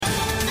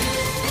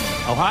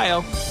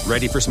Ohio,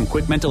 ready for some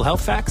quick mental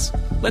health facts?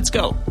 Let's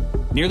go.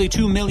 Nearly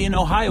 2 million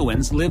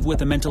Ohioans live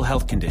with a mental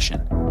health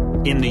condition.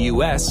 In the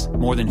U.S.,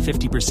 more than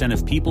 50%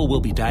 of people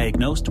will be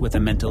diagnosed with a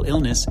mental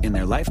illness in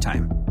their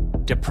lifetime.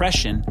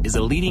 Depression is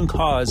a leading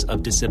cause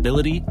of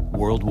disability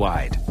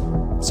worldwide.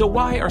 So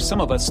why are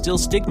some of us still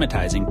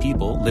stigmatizing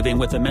people living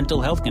with a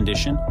mental health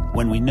condition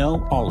when we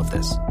know all of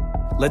this?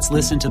 Let's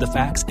listen to the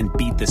facts and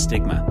beat the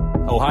stigma.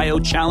 Ohio,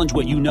 challenge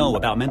what you know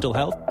about mental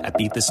health at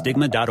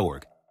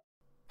beatthestigma.org.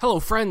 Hello,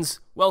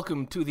 friends.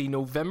 Welcome to the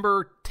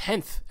November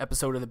 10th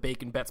episode of the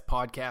Bacon Bets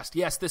podcast.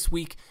 Yes, this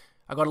week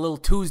I got a little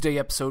Tuesday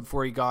episode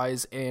for you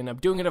guys, and I'm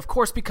doing it, of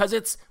course, because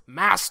it's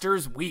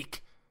Masters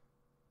Week.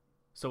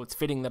 So it's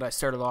fitting that I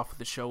started off with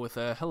the show with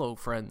a hello,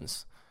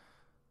 friends.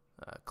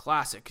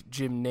 Classic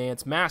Jim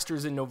Nantz.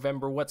 Masters in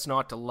November. What's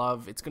not to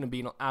love? It's going to be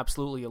an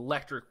absolutely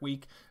electric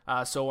week.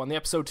 So on the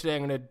episode today,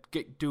 I'm going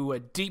to do a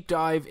deep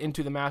dive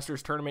into the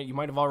Masters tournament. You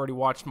might have already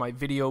watched my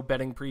video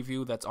betting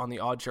preview that's on the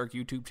Oddshark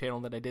YouTube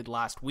channel that I did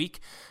last week.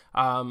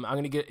 I'm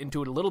going to get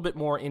into it a little bit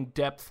more in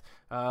depth.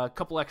 A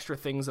couple extra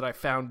things that I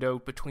found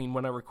out between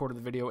when I recorded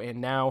the video and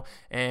now.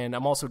 And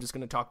I'm also just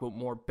going to talk about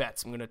more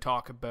bets. I'm going to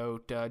talk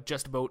about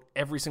just about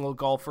every single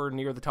golfer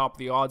near the top of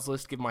the odds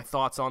list, give my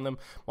thoughts on them.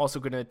 I'm also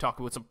going to talk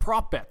about some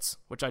prop bets,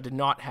 which I did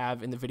not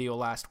have in the video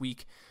last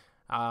week.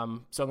 So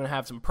I'm going to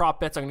have some prop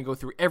bets. I'm going to go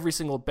through every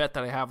single bet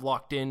that I have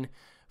locked in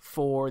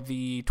for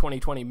the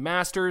 2020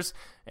 Masters.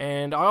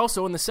 And I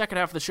also, in the second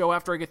half of the show,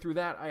 after I get through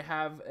that, I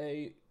have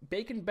a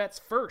Bacon Bets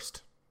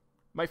First.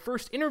 My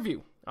first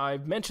interview.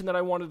 I've mentioned that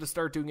I wanted to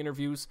start doing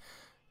interviews,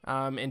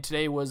 and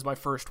today was my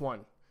first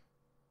one.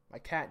 My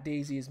cat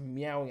Daisy is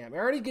meowing at me.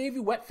 I already gave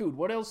you wet food.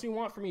 What else do you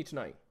want from me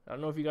tonight? I don't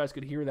know if you guys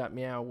could hear that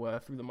meow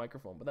through the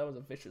microphone, but that was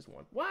a vicious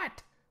one.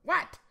 What?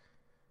 What?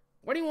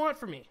 What do you want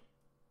from me?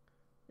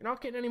 You're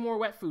not getting any more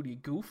wet food, you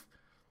goof.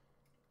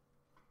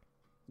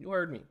 You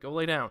heard me. Go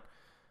lay down.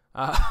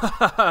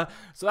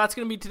 So that's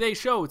going to be today's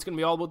show. It's going to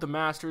be all about the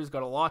Masters.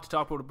 Got a lot to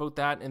talk about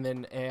that. And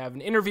then I have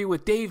an interview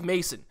with Dave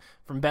Mason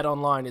from Bet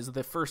Online. Is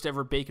the first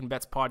ever Bacon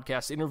Bets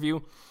podcast interview.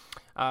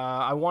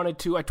 I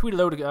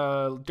tweeted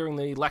out during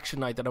the election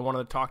night that I wanted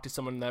to talk to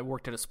someone that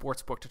worked at a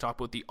sports book to talk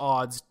about the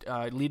odds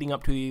leading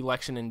up to the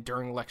election and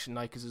during election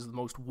night, because it was the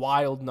most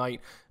wild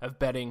night of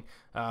betting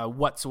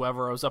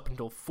whatsoever. I was up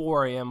until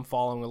 4 a.m.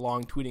 following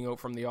along, tweeting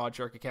out from the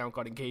Oddshark account.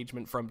 Got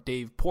engagement from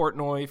Dave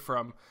Portnoy,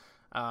 from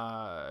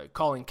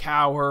Colin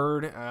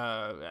Cowherd.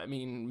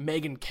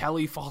 Megan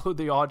Kelly followed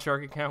the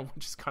Oddshark account,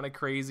 which is kind of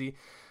crazy.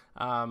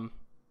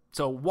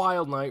 So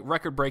wild night,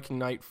 record-breaking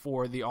night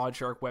for the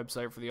Oddshark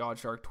website, for the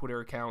Oddshark Twitter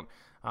account.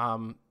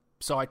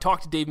 So I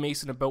talked to Dave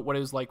Mason about what it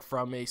was like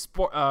from a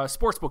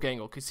sportsbook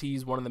angle, because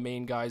he's one of the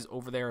main guys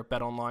over there at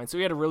Bet Online. So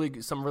he had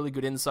some really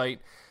good insight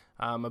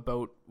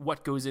about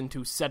what goes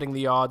into setting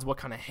the odds, what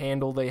kind of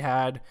handle they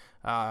had,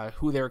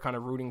 who they're kind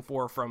of rooting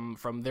for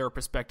from their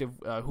perspective,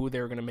 who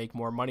they're going to make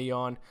more money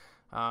on.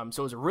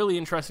 So it was a really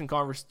interesting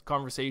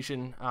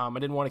conversation. I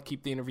didn't want to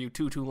keep the interview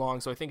too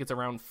long, so I think it's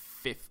around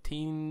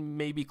 15,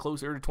 maybe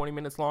closer to 20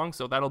 minutes long.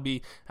 So that'll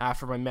be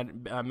after my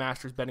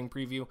Masters betting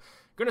preview.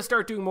 Going to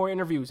start doing more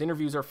interviews.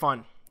 Interviews are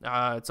fun.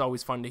 It's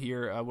always fun to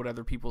hear what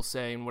other people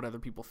say and what other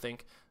people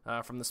think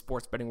from the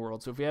sports betting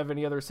world. So if you have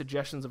any other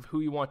suggestions of who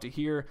you want to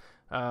hear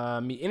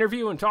me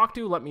interview and talk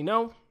to, let me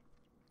know.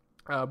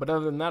 But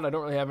other than that, I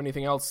don't really have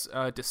anything else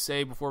to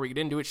say before we get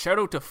into it. Shout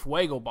out to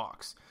Fuego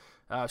Box.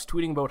 I was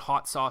tweeting about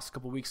hot sauce a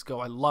couple weeks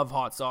ago. I love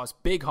hot sauce.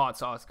 Big hot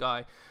sauce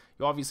guy.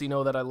 You obviously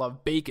know that I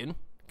love bacon,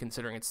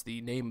 considering it's the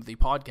name of the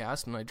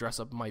podcast, and I dress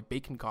up in my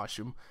bacon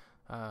costume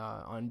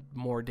on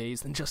more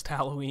days than just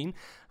Halloween.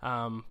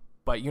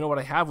 But you know what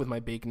I have with my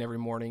bacon every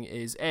morning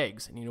is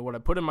eggs. And you know what I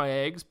put in my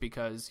eggs,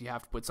 because you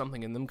have to put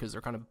something in them because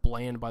they're kind of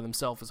bland by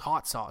themselves, is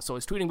hot sauce. So I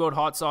was tweeting about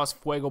hot sauce.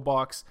 Fuego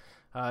Box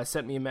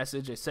sent me a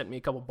message. They sent me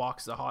a couple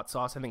boxes of hot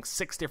sauce. I think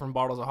 6 different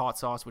bottles of hot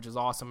sauce, which is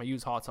awesome. I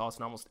use hot sauce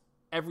in almost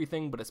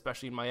everything, but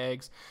especially in my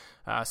eggs.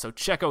 So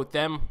check out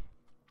them.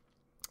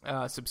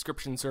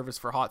 Subscription service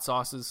for hot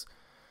sauces.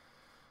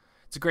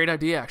 It's a great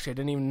idea, actually. I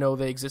didn't even know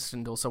they existed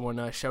until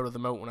someone shouted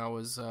them out when I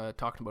was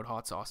talking about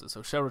hot sauces.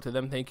 So shout out to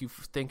them. Thank you,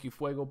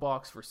 Fuego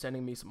Box, for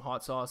sending me some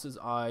hot sauces.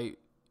 I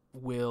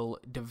will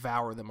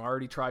devour them. I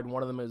already tried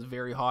one of them. It was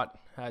very hot.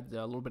 Had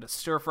a little bit of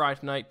stir fry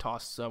tonight.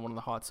 Tossed one of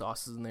the hot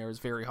sauces in there. It was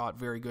very hot,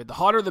 very good. The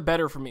hotter, the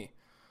better for me.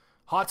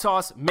 Hot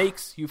sauce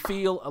makes you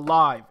feel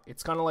alive.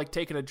 It's kind of like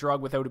taking a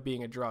drug without it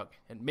being a drug.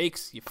 It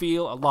makes you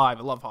feel alive.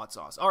 I love hot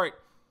sauce. All right.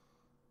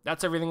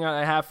 That's everything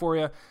I have for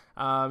you.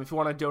 If you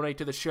want to donate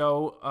to the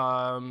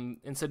show,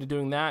 instead of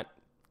doing that,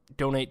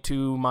 donate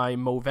to my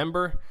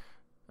Movember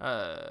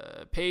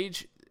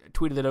page. I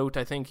tweeted it out,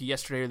 I think,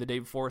 yesterday or the day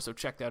before, so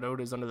check that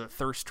out. It's under the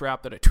thirst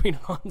trap that I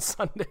tweeted on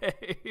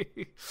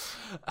Sunday.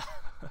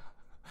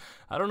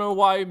 I don't know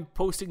why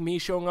posting me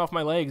showing off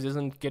my legs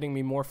isn't getting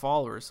me more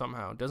followers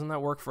somehow. Doesn't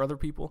that work for other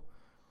people?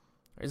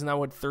 Isn't that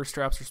what thirst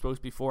traps are supposed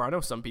to be for? I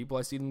know some people,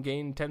 I see them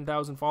gain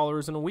 10,000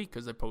 followers in a week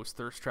because they post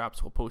thirst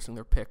traps while posting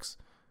their pics.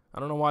 I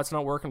don't know why it's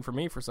not working for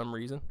me for some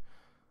reason.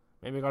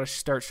 Maybe I got to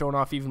start showing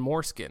off even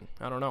more skin.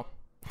 I don't know.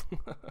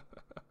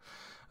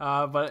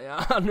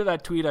 But under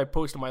that tweet, I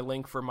posted my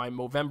link for my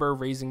Movember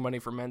raising money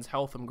for men's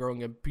health. I'm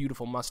growing a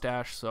beautiful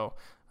mustache, so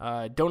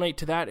donate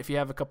to that if you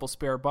have a couple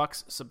spare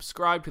bucks.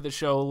 Subscribe to the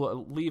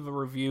show, leave a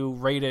review,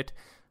 rate it.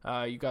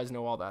 You guys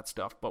know all that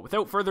stuff. But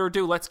without further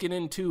ado, let's get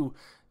into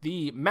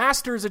the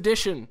Masters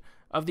edition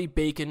of the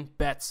Bacon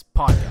Bets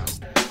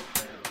podcast.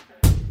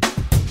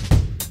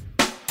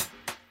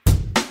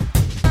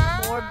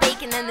 More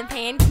bacon than the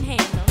pan can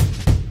handle.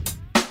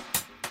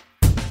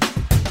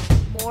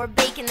 More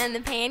bacon than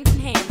the pan can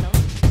handle.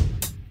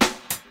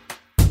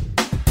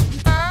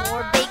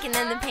 More bacon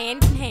than the pan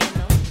can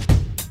handle.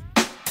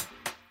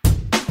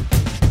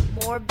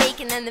 More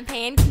bacon than the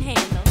pan can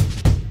handle.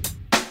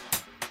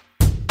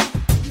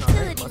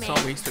 Alright, let's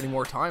not waste any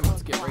more time.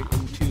 Let's get right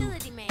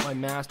into my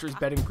Masters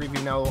betting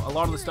preview. Now, a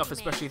lot of the stuff,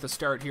 especially at the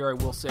start here, I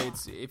will say,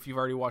 if you've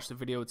already watched the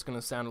video, it's going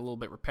to sound a little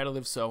bit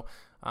repetitive, so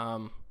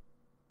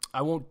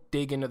I won't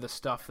dig into the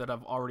stuff that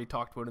I've already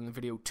talked about in the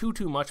video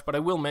too much, but I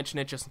will mention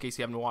it just in case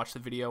you haven't watched the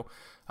video.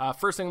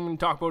 First thing I'm going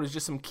to talk about is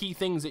just some key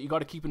things that you got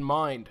to keep in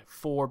mind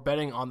for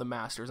betting on the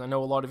Masters. I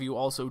know a lot of you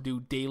also do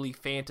daily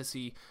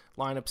fantasy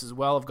lineups as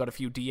well. I've got a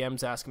few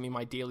DMs asking me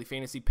my daily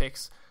fantasy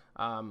picks.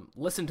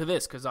 Listen to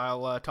this, because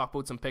I'll talk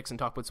about some picks and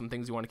talk about some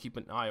things you want to keep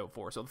an eye out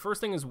for. So the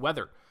first thing is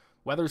weather.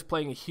 Weather's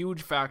playing a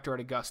huge factor at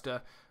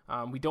Augusta.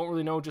 We don't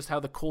really know just how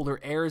the colder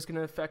air is going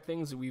to affect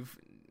things. We've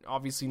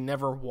obviously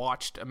never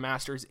watched a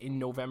Masters in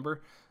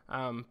November,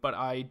 but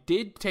I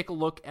did take a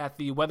look at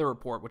the weather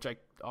report, which I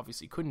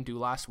obviously couldn't do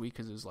last week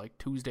because it was like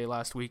Tuesday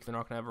last week. They're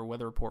not going to have a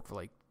weather report for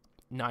like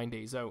 9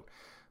 days out.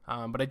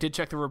 But I did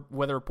check the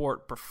weather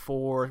report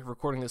before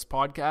recording this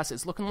podcast.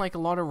 It's looking like a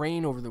lot of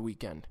rain over the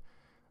weekend.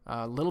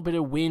 A little bit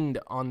of wind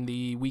on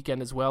the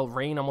weekend as well.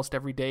 Rain almost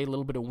every day. A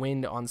little bit of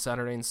wind on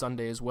Saturday and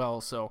Sunday as well.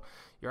 So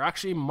you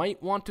actually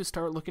might want to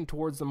start looking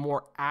towards the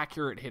more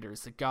accurate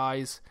hitters, the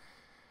guys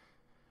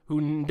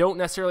who don't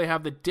necessarily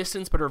have the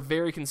distance but are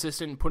very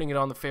consistent in putting it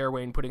on the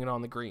fairway and putting it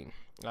on the green.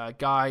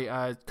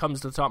 Guy comes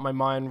to the top of my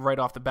mind right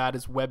off the bat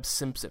is Webb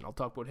Simpson. I'll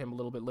talk about him a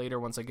little bit later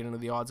once I get into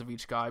the odds of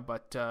each guy.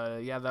 But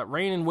yeah, that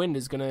rain and wind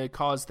is going to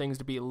cause things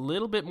to be a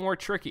little bit more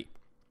tricky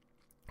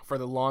for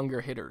the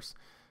longer hitters.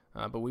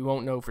 But we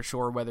won't know for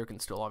sure. Weather can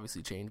still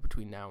obviously change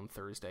between now and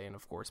Thursday and,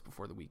 of course,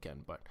 before the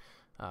weekend. But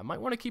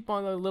might want to keep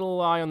on a little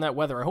eye on that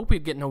weather. I hope we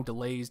get no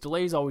delays.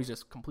 Delays always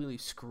just completely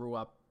screw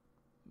up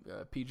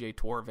PGA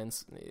Tour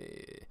events.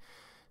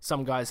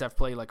 Some guys have to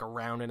play like a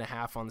round and a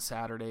half on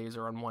Saturdays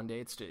or on one day.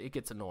 It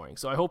gets annoying.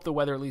 So I hope the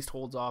weather at least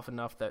holds off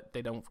enough that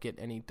they don't get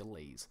any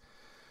delays.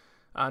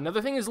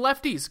 Another thing is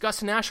lefties.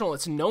 Augusta National,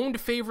 it's known to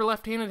favor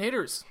left-handed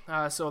hitters.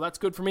 So that's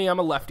good for me. I'm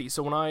a lefty.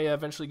 So when I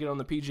eventually get on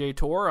the PGA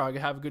Tour, I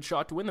have a good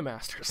shot to win the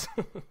Masters.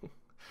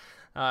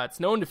 It's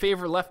known to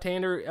favor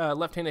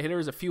left-handed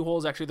hitters. A few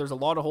holes, actually, there's a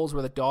lot of holes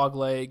where the dog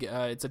leg,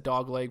 it's a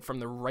dog leg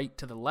from the right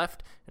to the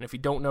left. And if you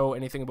don't know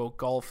anything about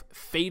golf,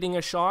 fading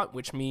a shot,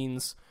 which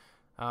means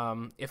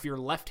if you're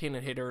a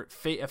left-handed hitter,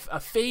 a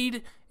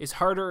fade is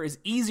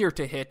easier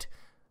to hit.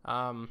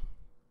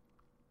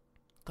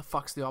 The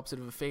fuck's the opposite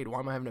of a fade? Why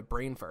am I having a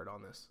brain fart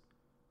on this?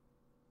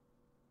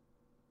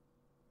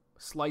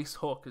 Slice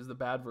hook is the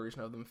bad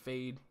version of them.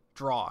 Fade,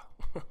 draw.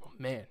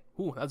 Man,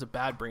 that's a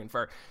bad brain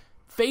fart.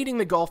 Fading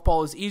the golf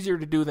ball is easier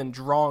to do than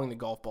drawing the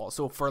golf ball.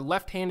 So for a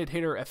left-handed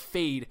hitter, a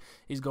fade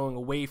is going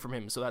away from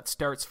him. So that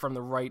starts from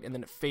the right and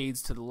then it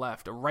fades to the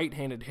left. A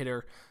right-handed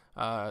hitter,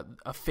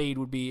 a fade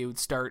would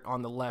start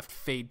on the left,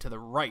 fade to the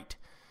right.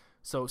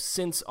 So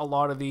since a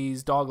lot of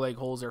these dogleg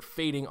holes are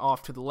fading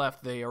off to the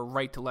left, they are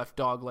right to left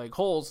dogleg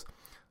holes.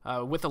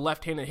 With a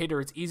left-handed hitter,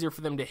 it's easier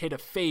for them to hit a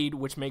fade,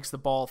 which makes the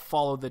ball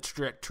follow the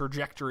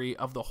trajectory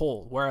of the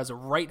hole. Whereas a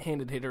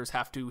right-handed hitters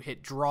have to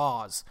hit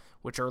draws,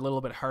 which are a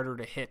little bit harder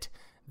to hit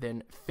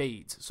than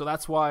fades. So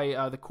that's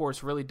why the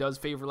course really does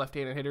favor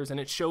left-handed hitters, and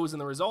it shows in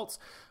the results.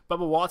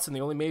 Bubba Watson,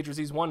 the only majors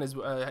he's won is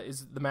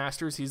the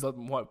Masters. He's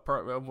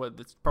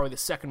probably the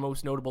second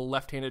most notable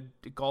left-handed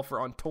golfer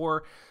on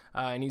tour,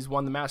 and he's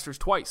won the Masters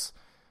twice.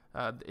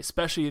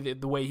 Especially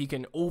the way he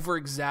can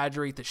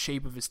over-exaggerate the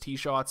shape of his tee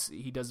shots.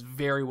 He does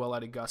very well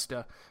at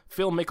Augusta.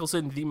 Phil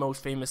Mickelson, the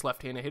most famous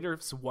left-handed hitter,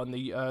 won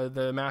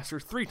the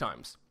Masters 3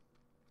 times.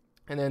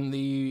 And then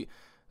the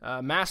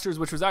Masters,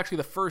 which was actually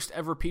the first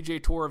ever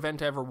PGA Tour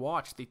event I ever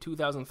watched, the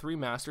 2003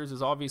 Masters,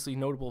 is obviously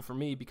notable for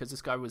me because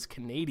this guy was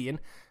Canadian.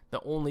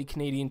 The only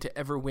Canadian to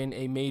ever win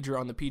a major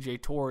on the PGA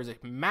Tour is a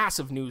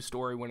massive news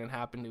story when it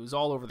happened. It was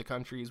all over the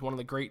country. He's one of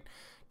the great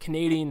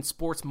Canadian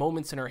sports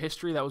moments in our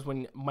history. That was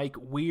when Mike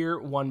Weir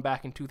won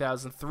back in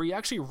 2003. I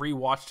actually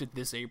rewatched it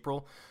this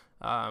April.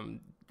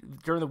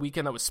 During the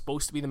weekend that was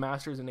supposed to be the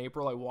Masters in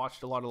April, I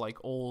watched a lot of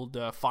old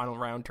final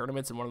round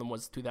tournaments, and one of them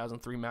was the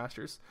 2003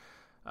 Masters.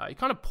 He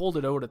kind of pulled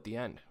it out at the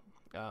end.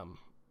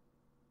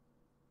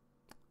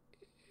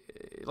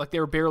 They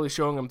were barely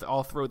showing him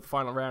all throughout the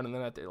final round, and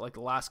then at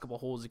the last couple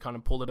holes, he kind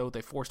of pulled it out.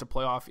 They forced a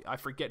playoff. I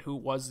forget who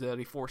it was that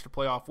he forced a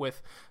playoff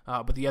with,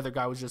 but the other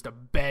guy was just a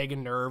bag of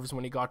nerves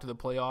when he got to the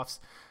playoffs.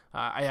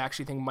 I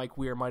actually think Mike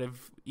Weir might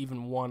have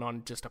even won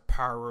on just a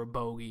par or a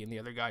bogey, and the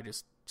other guy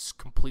just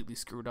completely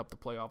screwed up the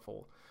playoff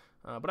hole.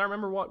 But I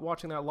remember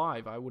watching that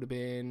live. I would have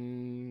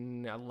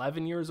been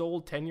 11 years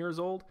old, 10 years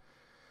old.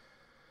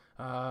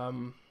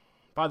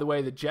 By the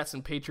way, the Jets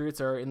and Patriots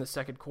are in the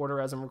second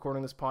quarter as I'm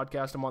recording this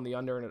podcast. I'm on the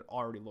under, and it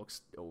already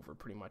looks over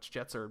pretty much.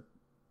 Jets are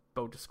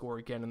about to score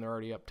again, and they're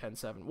already up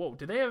 10-7. Whoa,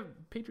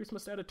 Patriots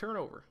must have had a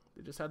turnover.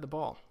 They just had the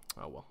ball.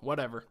 Oh, well,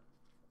 whatever.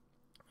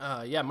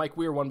 Mike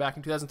Weir won back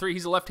in 2003.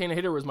 He's a left-handed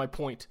hitter was my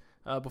point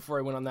before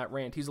I went on that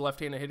rant. He's a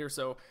left-handed hitter,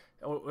 so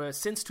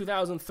since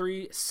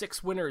 2003,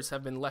 6 winners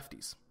have been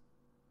lefties.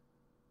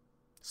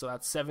 So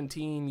that's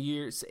 16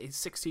 years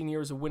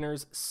of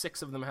winners.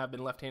 6 of them have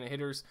been left-handed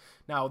hitters.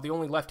 Now, the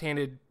only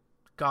left-handed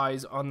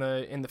guys in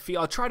the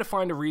field, I'll try to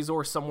find a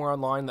resource somewhere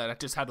online that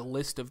just had a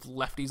list of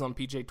lefties on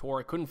PGA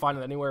Tour. I couldn't find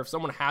it anywhere. If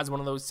someone has one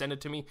of those, send it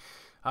to me.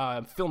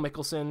 Phil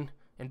Mickelson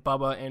and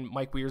Bubba and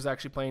Mike Weir's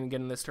actually playing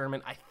again in this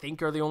tournament, I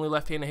think are the only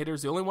left-handed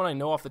hitters. The only one I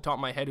know off the top of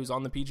my head who's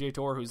on the PGA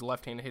Tour who's a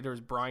left-handed hitter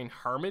is Brian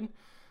Harman.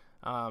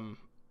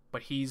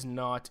 But he's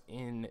not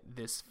in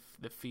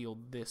the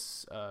field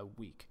this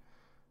week.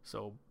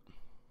 So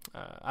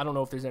I don't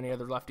know if there's any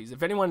other lefties.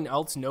 If anyone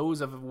else knows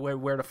of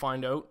where to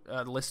find out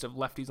the list of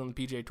lefties on the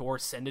PGA Tour,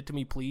 send it to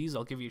me, please.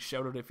 I'll give you a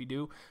shout out if you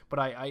do. But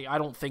I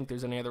don't think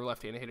there's any other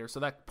left-handed hitter, so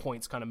that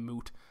point's kind of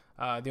moot.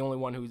 The only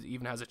one who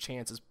even has a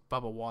chance is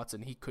Bubba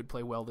Watson. He could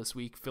play well this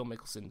week. Phil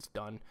Mickelson's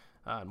done.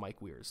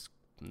 Mike Weir's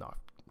not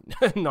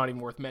even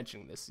worth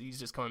mentioning this. He's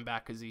just coming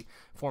back because the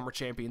former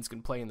champions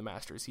can play in the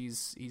Masters.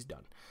 He's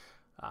done.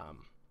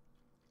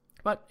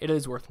 But it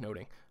is worth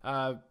noting.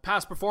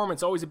 Past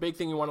performance, always a big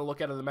thing you want to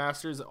look at in the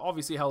Masters.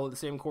 Obviously held at the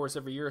same course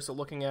every year, so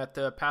looking at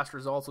past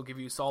results will give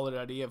you a solid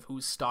idea of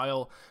whose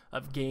style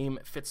of game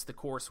fits the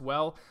course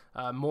well.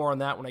 More on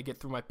that when I get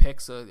through my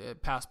picks.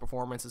 Past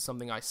performance is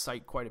something I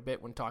cite quite a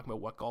bit when talking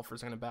about what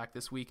golfers are going to back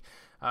this week.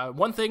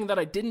 One thing that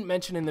I didn't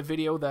mention in the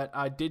video that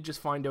I did just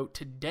find out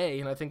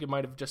today, and I think it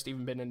might have just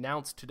even been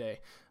announced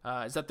today,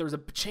 is that there's a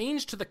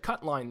change to the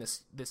cut line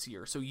this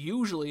year. So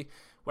usually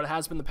what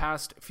has been the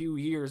past few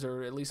years,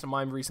 or at least in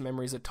my recent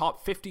memories, the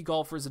top 50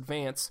 golfers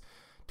advance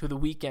to the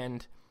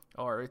weekend,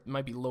 or it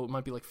might be low, it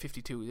might be like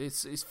 52.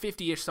 It's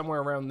 50-ish, somewhere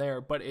around there.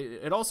 But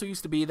it also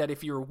used to be that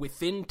if you're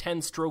within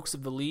 10 strokes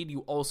of the lead, you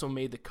also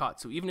made the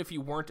cut. So even if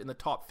you weren't in the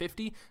top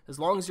 50, as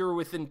long as you were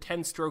within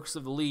 10 strokes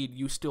of the lead,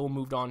 you still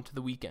moved on to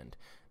the weekend.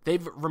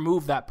 They've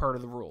removed that part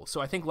of the rule. So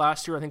I think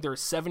last year, there were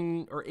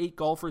 7 or 8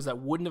 golfers that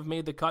wouldn't have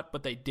made the cut,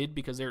 but they did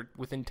because they're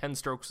within 10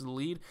 strokes of the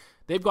lead.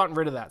 They've gotten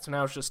rid of that. So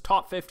now it's just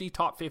top 50,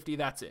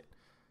 that's it.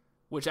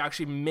 Which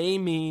actually may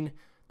mean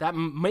that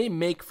may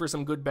make for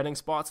some good betting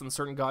spots on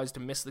certain guys to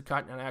miss the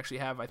cut. And I actually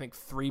have, I think,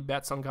 3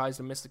 bets on guys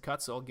to miss the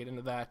cut. So I'll get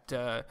into that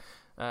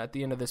at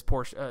the end of this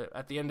portion.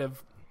 At the end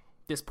of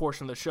this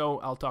portion of the show,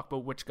 I'll talk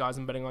about which guys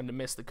I'm betting on to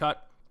miss the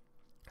cut.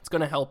 It's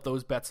going to help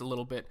those bets a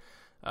little bit.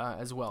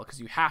 As well,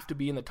 because you have to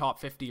be in the top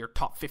 50 or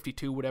top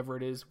 52, whatever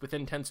it is,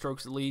 within 10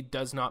 strokes of the lead.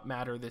 Does not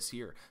matter this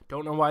year.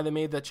 Don't know why they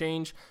made that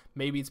change.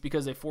 Maybe it's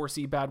because they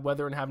foresee bad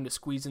weather and having to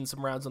squeeze in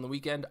some rounds on the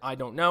weekend. I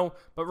don't know,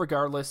 but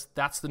regardless,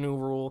 that's the new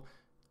rule.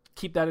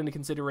 Keep that into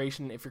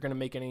consideration if you're going to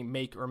make any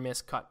make or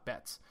miss cut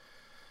bets.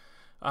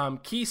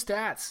 Key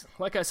stats.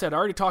 Like I said, I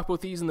already talked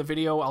about these in the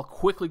video. I'll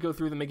quickly go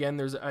through them again.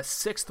 There's a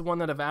 6th one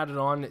that I've added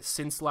on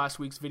since last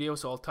week's video,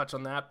 so I'll touch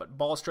on that. But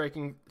ball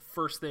striking,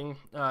 first thing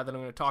that I'm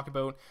going to talk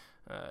about.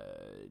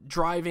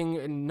 Driving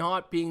and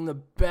not being the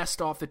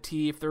best off the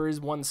tee. If there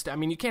is one stat,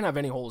 you can't have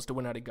any holes to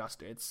win at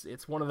Augusta.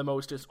 It's one of the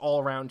most just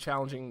all-around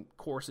challenging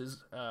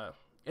courses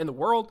in the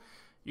world.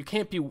 You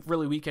can't be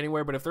really weak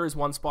anywhere, but if there is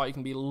one spot you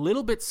can be a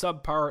little bit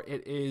subpar,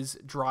 it is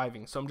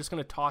driving. So I'm just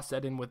going to toss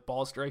that in with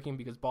ball striking,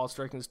 because ball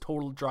striking is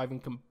total driving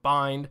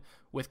combined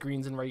with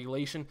greens and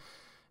regulation.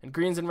 And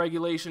greens and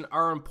regulation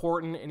are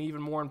important, and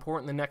even more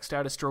important, the next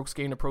stat is strokes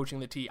gained approaching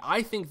the tee.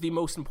 I think the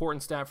most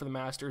important stat for the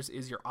Masters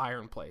is your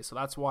iron play. So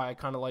that's why I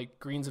kind of like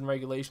greens and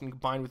regulation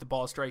combined with the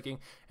ball striking.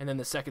 And then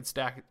the second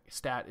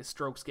stat is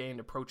strokes gained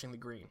approaching the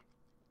green.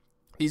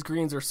 These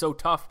greens are so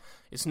tough,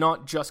 it's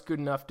not just good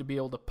enough to be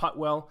able to putt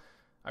well.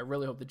 I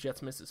really hope the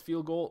Jets miss this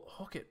field goal.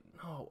 Hook it.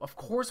 No, of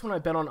course when I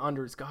bet on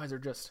unders, guys are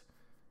just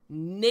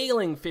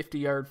nailing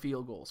 50-yard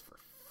field goals, for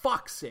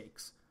fuck's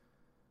sakes.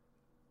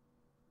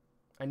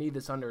 I need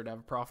this under to have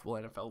a profitable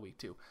NFL week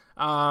too.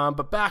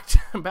 But back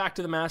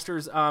to the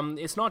Masters.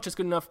 It's not just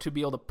good enough to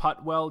be able to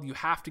putt well. You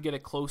have to get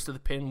it close to the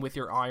pin with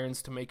your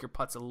irons to make your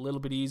putts a little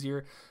bit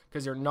easier,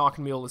 because you're not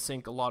going to be able to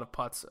sink a lot of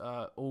putts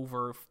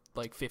over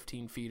like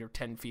 15 feet or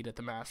 10 feet at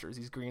the Masters.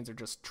 These greens are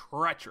just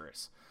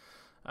treacherous.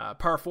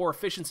 Par 4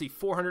 efficiency,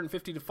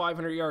 450 to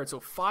 500 yards. So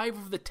 5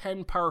 of the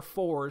 10 par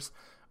 4s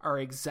are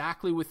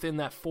exactly within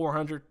that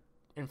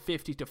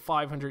 450 to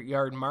 500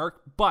 yard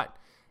mark, but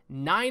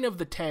 9 of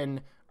the 10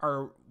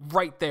 are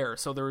right there.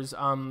 So there's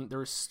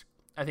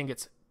I think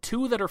it's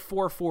 2 that are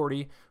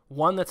 440,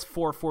 1 that's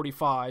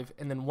 445,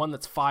 and then 1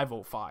 that's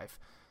 505.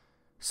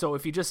 So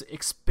if you just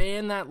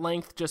expand that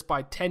length just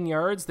by 10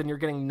 yards, then you're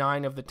getting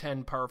 9 of the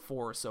 10 par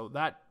 4. So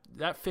that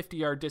that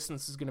 50-yard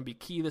distance is going to be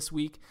key this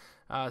week.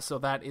 So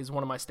that is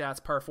one of my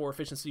stats. Par 4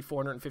 efficiency,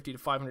 450 to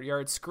 500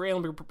 yards.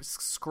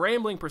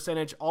 Scrambling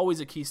percentage, always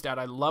a key stat.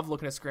 I love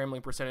looking at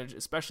scrambling percentage,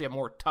 especially at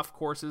more tough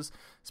courses,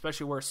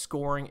 especially where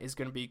scoring is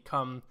going to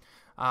become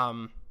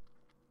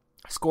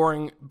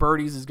scoring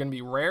birdies is going to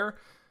be rare.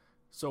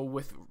 So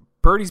with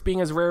birdies being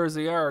as rare as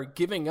they are,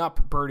 giving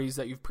up birdies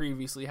that you've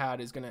previously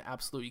had is going to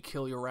absolutely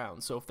kill your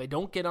round. So if they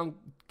don't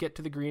get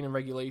to the green in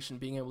regulation,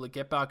 being able to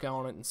get back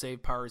on it and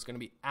save par is going to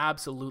be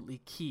absolutely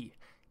key.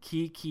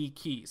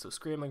 Key. So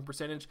scrambling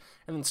percentage,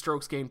 and then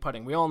strokes gained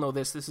putting. We all know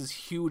this. This is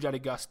huge at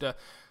Augusta.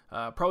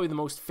 Probably the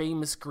most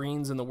famous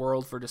greens in the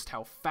world for just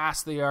how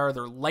fast they are.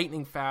 They're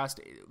lightning fast.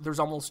 There's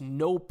almost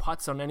no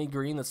putts on any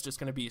green that's just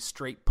going to be a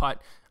straight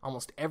putt.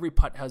 Almost every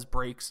putt has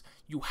breaks.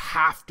 You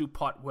have to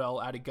putt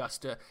well at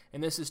Augusta,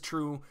 and this is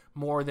true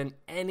more than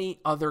any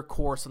other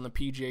course on the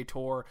PGA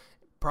Tour,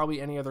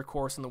 probably any other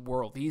course in the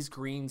world. These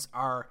greens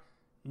are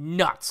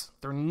nuts.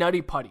 They're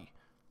nutty putty.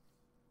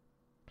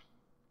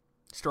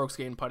 Strokes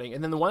gained putting.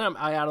 And then the one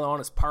I added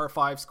on is par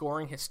 5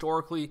 scoring.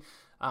 Historically,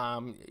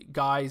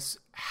 guys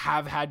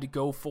have had to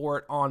go for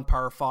it on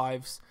par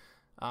 5s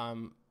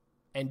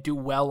and do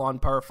well on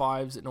par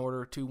 5s in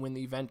order to win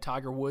the event.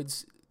 Tiger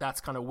Woods,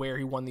 that's kind of where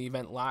he won the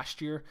event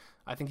last year.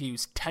 I think he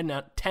was 10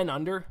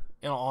 under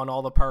on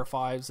all the par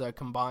 5s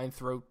combined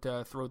throughout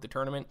the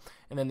tournament.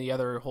 And then the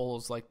other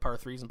holes like par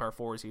 3s and par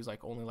 4s, he was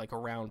like only like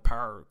around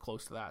par or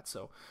close to that.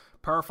 So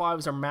par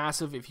 5s are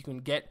massive. If you can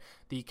get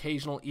the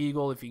occasional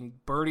eagle, if you can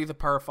birdie the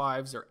par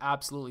 5s, they're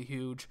absolutely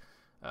huge.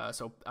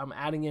 So I'm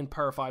adding in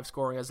par 5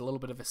 scoring as a little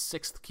bit of a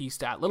sixth key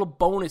stat, little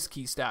bonus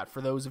key stat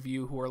for those of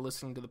you who are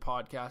listening to the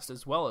podcast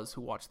as well as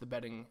who watch the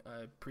betting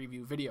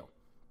preview video.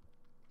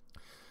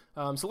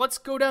 So let's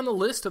go down the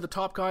list of the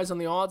top guys on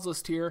the odds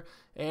list here,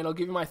 and I'll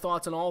give you my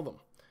thoughts on all of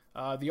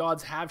them. The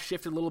odds have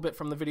shifted a little bit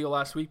from the video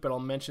last week, but I'll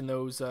mention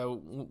those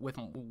with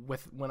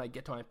when I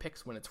get to my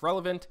picks when it's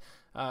relevant.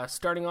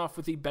 Starting off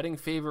with the betting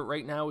favorite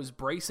right now is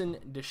Bryson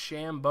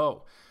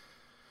DeChambeau.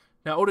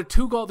 Now,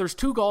 there's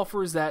two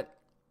golfers that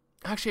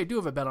actually I do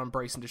have a bet on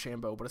Bryson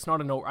DeChambeau, but it's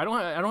not I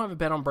don't have a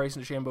bet on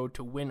Bryson DeChambeau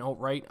to win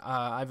outright.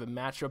 I have a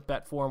matchup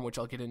bet for him, which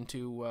I'll get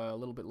into a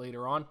little bit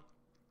later on.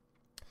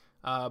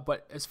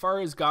 But as far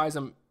as guys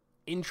I'm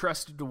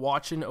interested to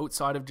watching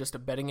outside of just a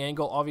betting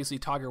angle, obviously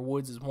Tiger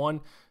Woods is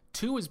one.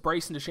 2 is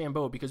Bryson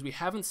DeChambeau, because we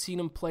haven't seen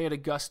him play at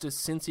Augusta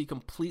since he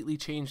completely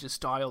changed his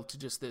style to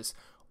just this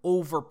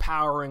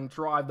overpowering,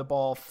 drive the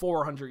ball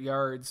 400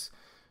 yards,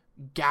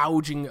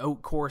 gouging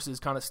out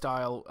courses kind of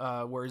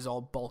style where he's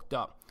all bulked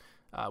up.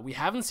 We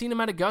haven't seen him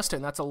at Augusta,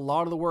 and that's a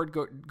lot of the word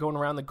going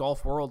around the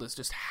golf world is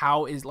just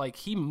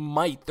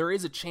there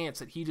is a chance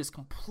that he just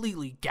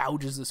completely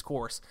gouges this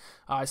course.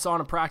 I saw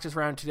in a practice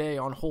round today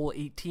on hole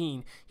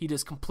 18, he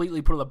just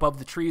completely put it above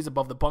the trees,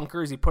 above the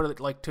bunkers. He put it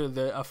like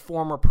to a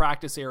former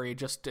practice area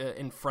just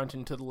in front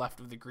and to the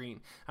left of the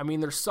green. I mean,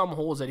 there's some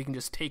holes that he can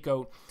just take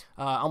out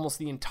almost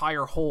the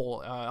entire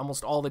hole,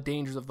 almost all the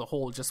dangers of the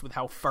hole just with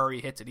how far he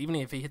hits it. Even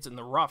if he hits it in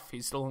the rough,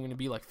 he's still going to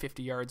be like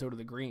 50 yards out of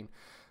the green.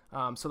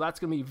 So that's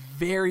going to be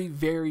very,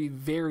 very,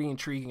 very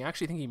intriguing. I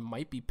actually think he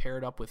might be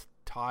paired up with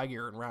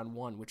Tiger in round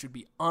 1, which would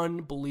be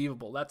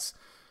unbelievable.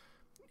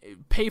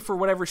 Pay for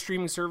whatever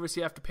streaming service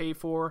you have to pay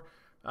for.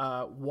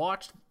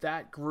 Watch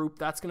that group.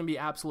 That's going to be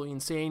absolutely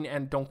insane.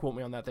 And don't quote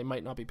me on that. They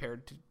might not be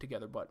paired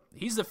together, but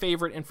he's the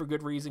favorite, and for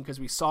good reason, because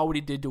we saw what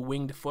he did to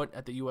Winged Foot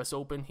at the U.S.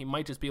 Open. He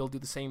might just be able to do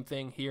the same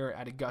thing here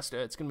at Augusta.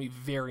 It's going to be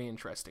very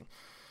interesting.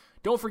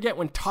 Don't forget,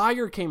 when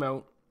Tiger came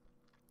out,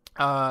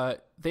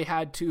 they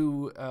had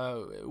to,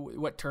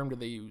 what term do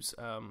they use?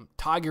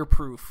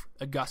 Tiger-proof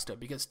Augusta,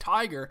 because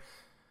Tiger,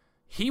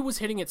 he was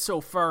hitting it so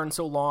far and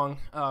so long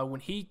when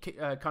he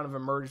kind of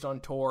emerged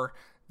on tour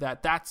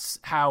that's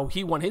how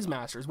he won his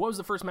Masters. What was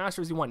the first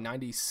Masters he won?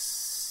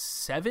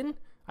 97?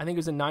 I think it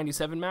was a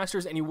 97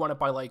 Masters, and he won it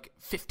by like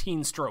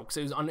 15 strokes.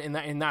 It was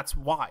and that's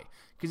why,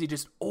 because he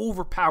just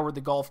overpowered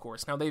the golf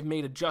course. Now, they've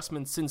made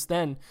adjustments since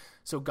then,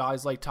 so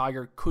guys like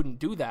Tiger couldn't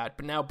do that,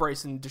 but now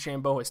Bryson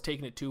DeChambeau has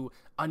taken it to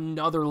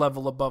another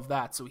level above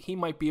that, so he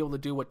might be able to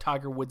do what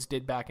Tiger Woods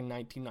did back in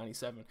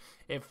 1997.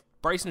 If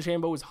Bryson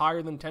DeChambeau was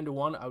higher than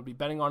 10-1, I would be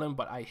betting on him,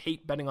 but I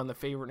hate betting on the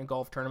favorite in a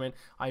golf tournament.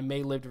 I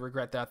may live to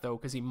regret that, though,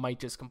 because he might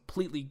just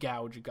completely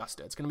gouge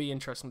Augusta. It's going to be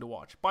interesting to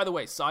watch. By the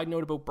way, side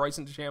note about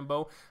Bryson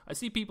DeChambeau, I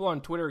see people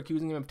on Twitter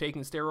accusing him of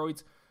taking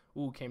steroids.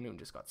 Ooh, Cam Newton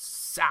just got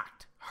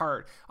sacked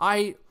hard.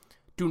 I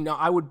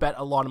would bet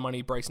a lot of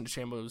money Bryson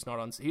DeChambeau is not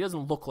on. He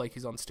doesn't look like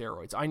he's on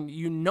steroids.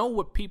 You know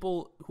what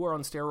people who are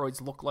on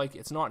steroids look like?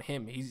 It's not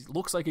him. He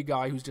looks like a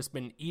guy who's just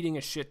been eating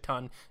a shit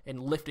ton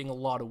and lifting a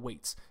lot of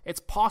weights. It's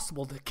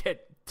possible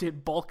to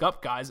bulk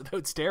up guys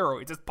without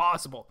steroids. It's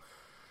possible.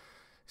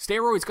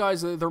 Steroids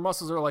guys, their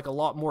muscles are like a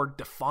lot more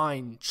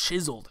defined,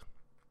 chiseled.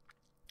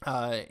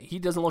 He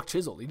doesn't look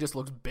chiseled. He just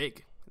looks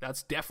big.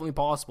 That's definitely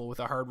possible with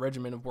a hard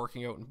regimen of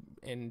working out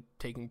and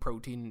taking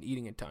protein and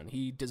eating a ton.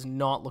 He does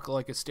not look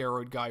like a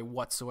steroid guy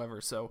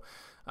whatsoever. So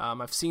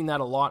I've seen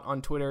that a lot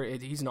on Twitter.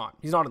 He's not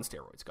on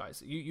steroids,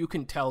 guys. You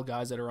can tell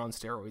guys that are on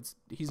steroids.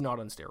 He's not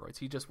on steroids.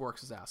 He just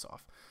works his ass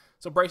off.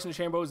 So Bryson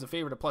DeChambeau is the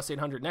favorite at plus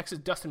 800. Next is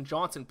Dustin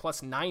Johnson,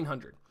 plus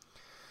 900.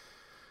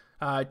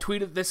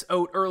 Tweeted this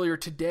out earlier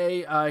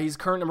today. He's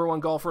current number one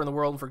golfer in the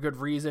world, and for good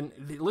reason.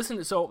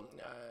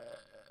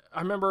 I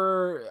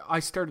remember I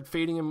started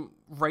fading him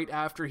right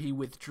after he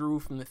withdrew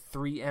from the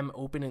 3M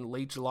Open in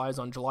late July.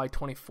 On July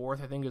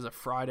 24th, I think it was a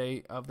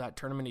Friday of that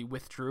tournament. He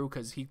withdrew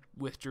because he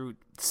withdrew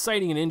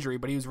citing an injury,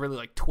 but he was really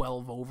like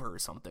 12 over or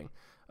something.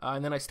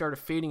 And then I started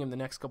fading him the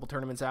next couple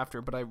tournaments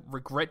after, but I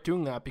regret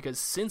doing that because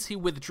since he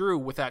withdrew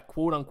with that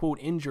quote-unquote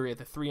injury at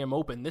the 3M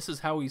Open, this is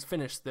how he's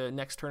finished the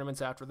next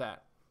tournaments after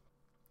that.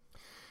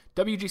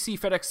 WGC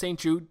FedEx St.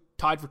 Jude,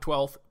 tied for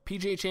 12th.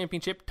 PGA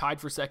Championship, tied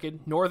for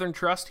second. Northern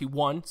Trust, he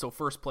won, so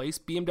first place.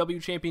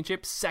 BMW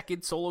Championship,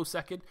 second, solo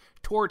second.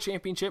 Tour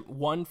Championship,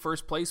 won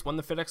first place, won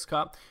the FedEx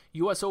Cup.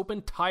 US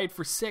Open, tied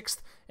for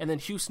 6th. And then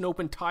Houston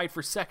Open, tied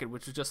for second,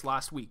 which was just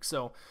last week.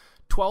 So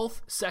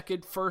 12th,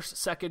 second, 1st,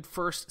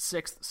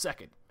 6th,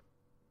 second.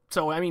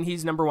 So, I mean,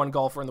 he's number one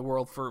golfer in the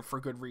world for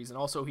good reason.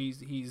 Also,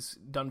 he's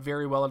done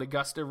very well at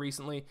Augusta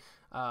recently.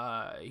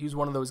 He was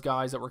one of those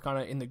guys that were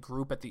kind of in the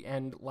group at the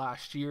end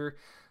last year.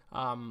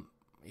 I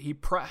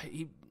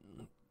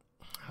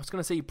was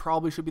going to say he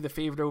probably should be the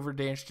favorite over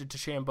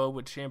DeChambeau,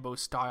 with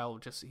DeChambeau's style,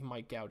 just he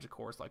might gouge a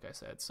course, like I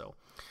said. So,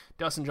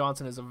 Dustin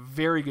Johnson is a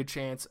very good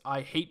chance.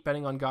 I hate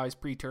betting on guys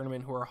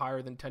pre-tournament who are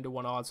higher than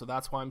 10-1 odds, so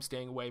that's why I'm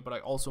staying away, but I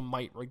also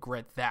might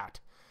regret that.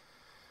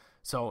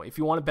 So if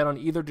you want to bet on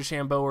either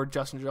DeChambeau or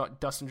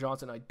Dustin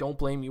Johnson, I don't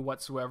blame you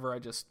whatsoever. I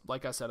just,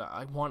 like I said,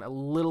 I want a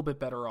little bit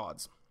better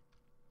odds.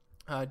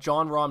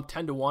 Jon Rahm,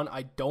 10-1.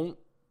 I don't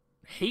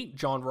hate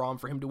Jon Rahm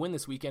for him to win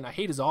this weekend. I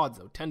hate his odds,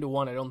 though.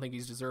 10-1, I don't think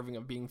he's deserving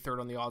of being third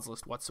on the odds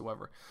list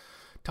whatsoever.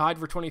 Tied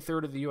for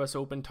 23rd at the U.S.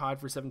 Open, tied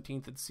for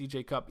 17th at the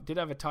CJ Cup. He did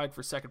have a tied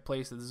for second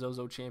place at the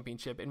Zozo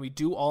Championship, and we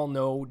do all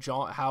know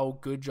how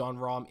good Jon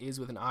Rahm is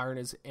with an iron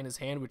in his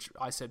hand, which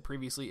I said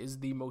previously is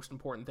the most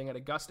important thing at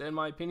Augusta, in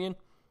my opinion.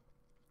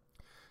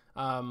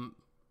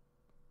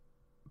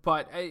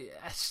 But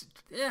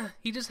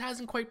he just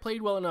hasn't quite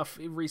played well enough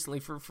recently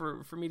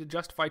for me to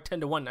justify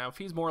 10-1 now. If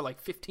he's more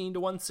like 15-1,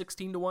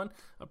 16-1,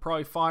 I'd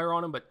probably fire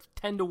on him, but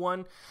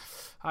 10-1,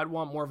 I'd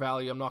want more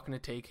value. I'm not going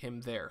to take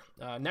him there.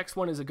 Next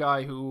one is a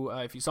guy who,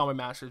 if you saw my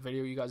Masters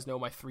video, you guys know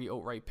my 3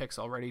 outright picks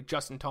already.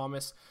 Justin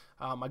Thomas.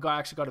 I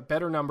actually got a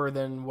better number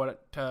than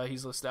what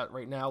he's listed at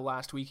right now.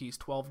 Last week, he's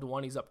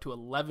 12-1. He's up to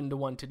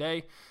 11-1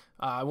 today.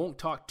 I won't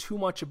talk too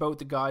much about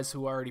the guys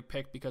who I already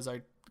picked because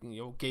I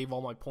gave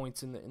all my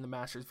points in the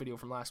Masters video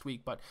from last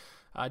week, but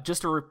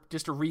just to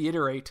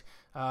reiterate,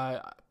 I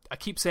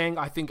keep saying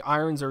I think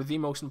irons are the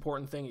most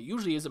important thing. It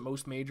usually is at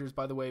most majors,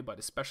 by the way, but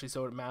especially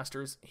so at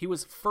Masters. He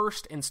was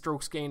first in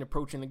strokes gained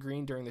approaching the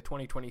green during the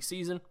 2020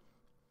 season.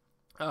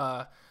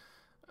 I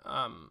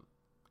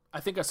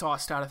think I saw a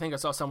stat. I think I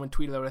saw someone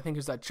tweet it out. I think it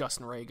was that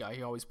Justin Ray guy.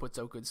 He always puts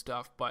out good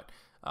stuff. But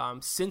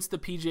since the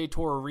PGA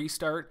Tour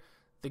restart,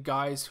 the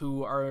guys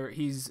who are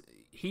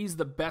he's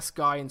the best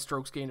guy in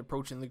strokes gained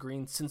approaching the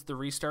green since the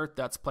restart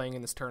that's playing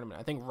in this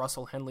tournament. I think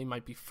Russell Henley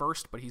might be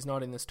first, but he's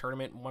not in this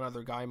tournament. One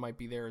other guy might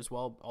be there as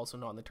well, also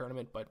not in the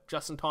tournament. But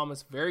Justin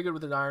Thomas, very good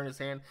with an iron in his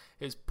hand.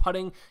 His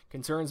putting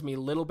concerns me a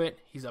little bit.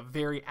 He's a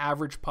very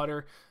average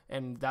putter,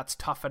 and that's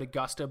tough at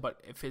Augusta. But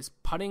if his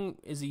putting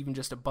is even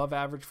just above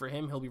average for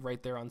him, he'll be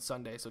right there on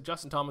Sunday. So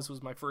Justin Thomas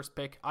was my first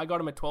pick. I got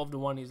him at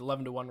 12-1. He's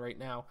 11-1 right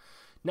now.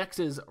 Next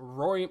is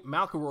Rory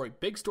McIlroy.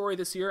 Big story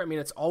this year. I mean,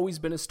 it's always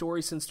been a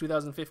story since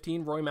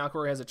 2015. Rory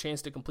McIlroy has a chance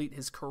to complete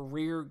his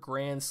career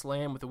Grand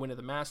Slam with the win of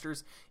the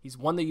Masters. He's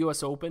won the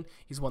U.S. Open,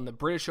 he's won the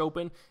British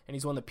Open, and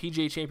he's won the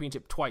PGA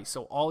Championship twice.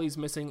 So all he's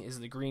missing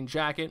is the green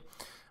jacket.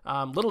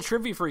 Little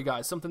trivia for you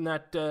guys. Something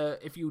that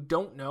if you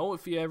don't know,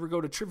 if you ever go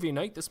to trivia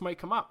night, this might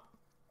come up.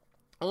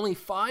 Only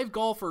 5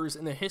 golfers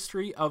in the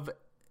history of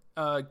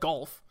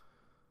golf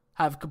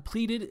have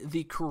completed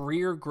the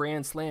career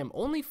Grand Slam.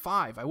 Only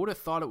 5. I would have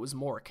thought it was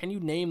more. Can you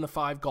name the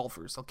 5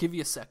 golfers? I'll give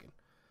you a second.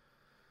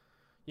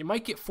 You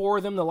might get 4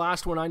 of them. The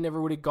last one I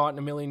never would have gotten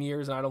in a million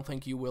years, and I don't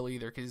think you will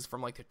either because he's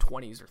from like the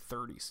 20s or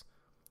 30s.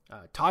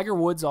 Tiger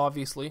Woods,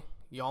 obviously.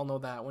 You all know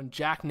that one.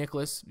 Jack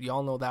Nicklaus, you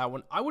all know that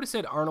one. I would have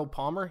said Arnold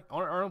Palmer.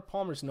 Arnold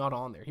Palmer's not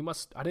on there.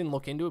 I didn't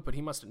look into it, but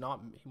he must have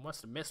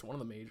missed one of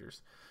the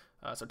majors.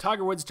 So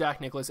Tiger Woods,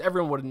 Jack Nicklaus,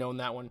 everyone would have known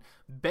that one.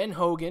 Ben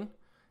Hogan,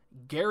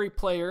 Gary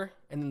Player,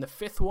 and then the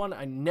 5th one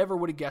I never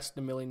would have guessed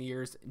in a million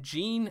years,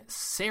 Gene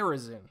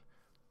Sarazen.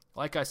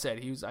 Like I said,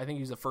 I think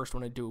he was the first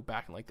one to do it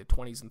back in like the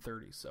 20s and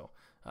 30s. So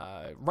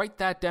write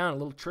that down, a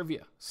little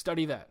trivia.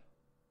 Study that.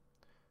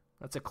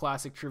 That's a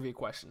classic trivia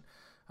question.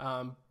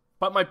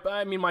 But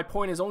my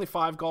point is only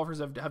 5 golfers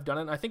have done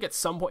it. And I think at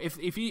some point,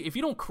 if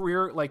you don't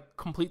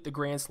complete the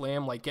Grand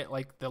Slam, like get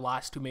like the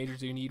last 2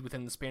 majors you need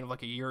within the span of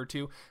like a year or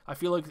 2, I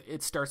feel like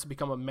it starts to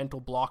become a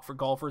mental block for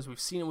golfers. We've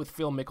seen it with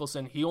Phil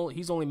Mickelson.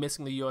 He's only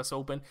missing the U.S.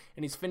 Open,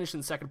 and he's finished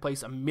in second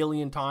place a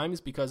million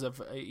times because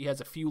of he has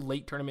a few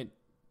late tournament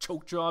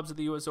choke jobs at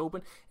the U.S.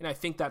 Open. And I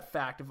think that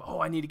fact of,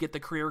 I need to get the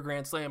career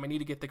Grand Slam,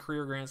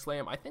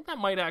 I think that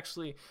might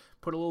actually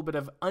put a little bit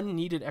of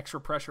unneeded extra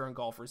pressure on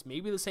golfers.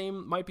 Maybe the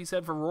same might be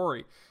said for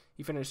Rory.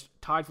 He finished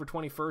tied for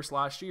 21st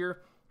last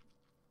year.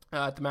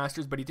 at the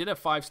Masters, but he did have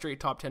 5 straight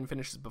top 10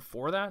 finishes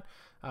before that.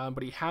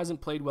 But he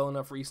hasn't played well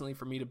enough recently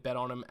for me to bet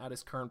on him at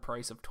his current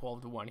price of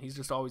 12-1. He's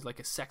just always like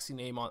a sexy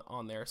name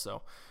on there,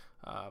 so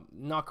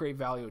not great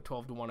value at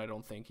 12-1, I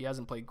don't think. He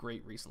hasn't played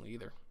great recently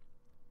either.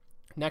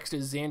 Next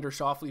is Xander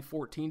Schauffele,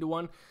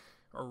 14-1.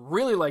 I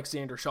really like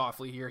Xander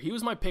Schauffele here. He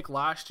was my pick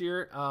last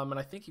year, and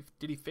I think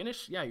did he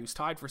finish? Yeah, he was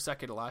tied for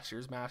second at last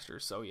year's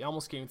Masters, so he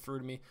almost came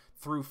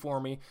through for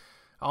me.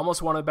 I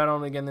almost wanted to bet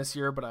on him again this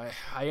year, but I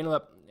ended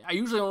up. I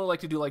usually only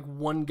like to do like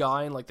one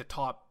guy in like the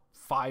top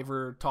 5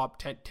 or top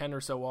 10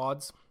 or so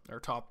odds, or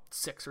top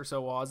 6 or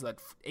so odds, that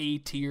A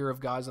tier of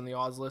guys on the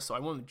odds list. So I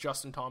went with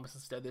Justin Thomas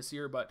instead this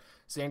year, but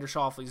Xander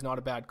Schauffele is not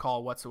a bad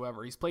call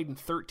whatsoever. He's played in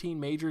 13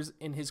 majors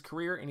in his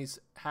career, and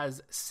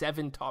has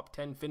 7 top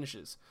 10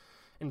 finishes,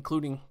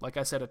 including, like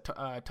I said,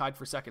 tied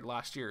for second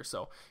last year.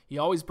 So he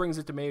always brings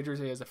it to majors.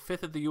 He has a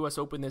 5th at the U.S.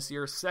 Open this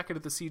year, 2nd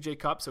at the CJ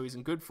Cup, so he's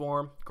in good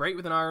form. Great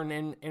with an iron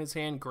in his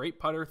hand, great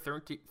putter,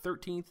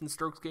 13th in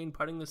strokes gained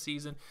putting this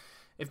season.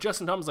 If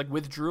Justin Thomas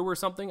withdrew or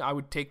something, I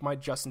would take my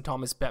Justin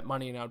Thomas bet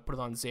money and I would put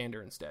it on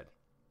Xander instead.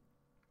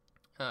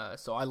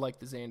 So I like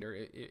the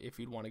Xander if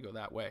you'd want to go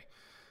that way.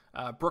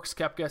 Brooks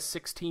Koepka,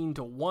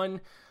 16-1.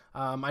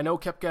 I know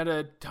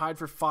Koepka tied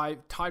for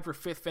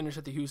 5th finish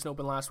at the Houston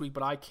Open last week,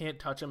 but I can't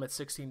touch him at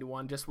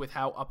 16-1 just with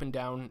how up and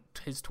down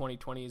his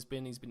 2020 has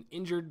been. He's been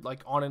injured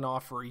on and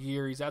off for a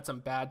year. He's had some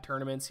bad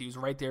tournaments. He was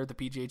right there at the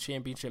PGA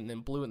Championship and then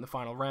blew it in the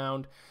final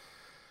round.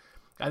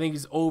 I think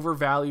he's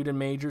overvalued in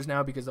majors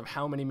now because of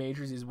how many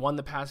majors he's won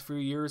the past few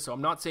years. So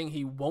I'm not saying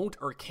he won't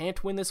or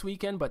can't win this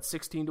weekend, but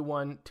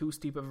 16-1, too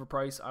steep of a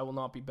price. I will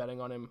not be betting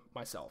on him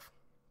myself.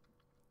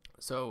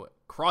 So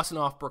crossing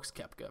off Brooks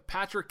Koepka.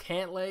 Patrick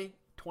Cantlay,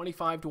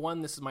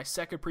 25-1. This is my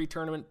second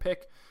pre-tournament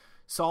pick.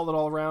 Solid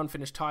all around.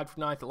 Finished tied for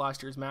 9th at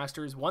last year's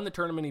Masters. Won the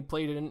tournament he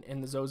played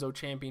in the Zozo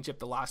Championship.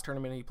 The last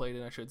tournament he played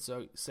in, I should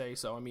say.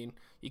 So, I mean,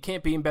 you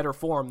can't be in better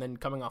form than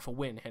coming off a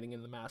win heading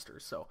into the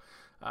Masters. So,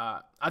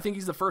 I think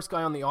he's the first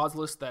guy on the odds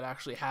list that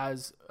actually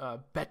has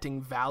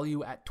betting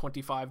value at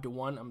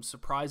 25-1. I'm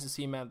surprised to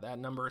see him at that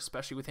number,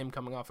 especially with him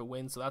coming off a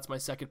win. So, that's my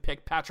second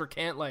pick. Patrick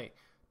Cantlay,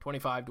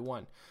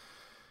 25-1.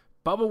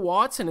 Bubba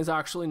Watson is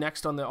actually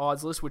next on the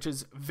odds list, which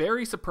is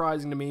very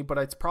surprising to me, but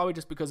it's probably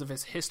just because of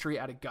his history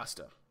at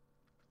Augusta.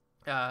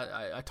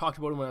 I talked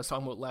about him when I was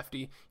talking about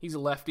lefty. He's a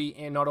lefty,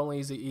 and not only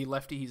is he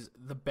lefty, he's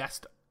the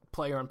best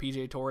player on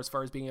PGA Tour as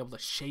far as being able to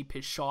shape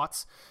his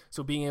shots.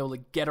 So being able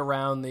to get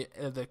around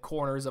the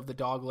corners of the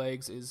dog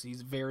legs,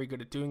 he's very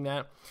good at doing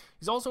that.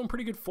 He's also in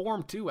pretty good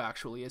form too,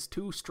 actually. He has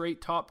 2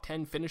 straight top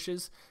 10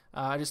 finishes.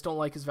 I just don't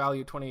like his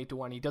value at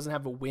 28-1. He doesn't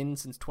have a win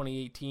since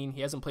 2018.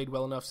 He hasn't played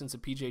well enough since the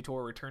PGA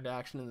Tour returned to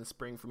action in the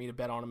spring for me to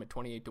bet on him at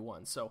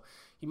 28-1. So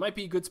he might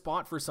be a good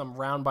spot for some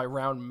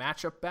round-by-round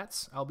matchup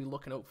bets. I'll be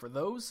looking out for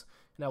those,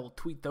 and I will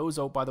tweet those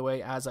out, by the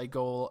way, as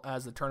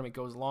the tournament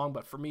goes along.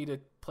 But for me to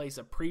place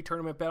a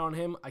pre-tournament bet on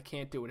him, I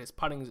can't do it. His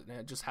putting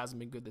just hasn't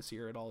been good this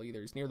year at all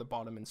either. He's near the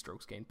bottom in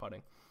strokes gained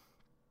putting.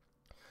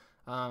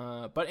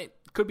 But it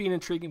could be an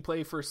intriguing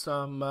play for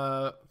some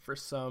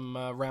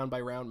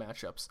round-by-round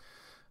matchups.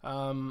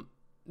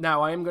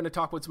 Now, I am going to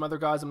talk about some other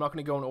guys. I'm not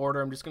going to go in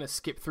order. I'm just going to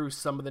skip through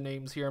some of the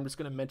names here. I'm just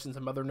going to mention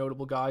some other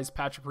notable guys.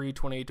 Patrick Reed,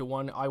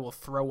 28-1. I will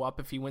throw up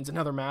if he wins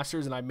another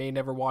Masters, and I may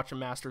never watch a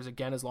Masters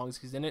again as long as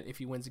he's in it if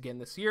he wins again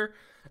this year.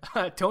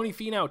 Tony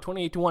Finau,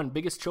 28-1.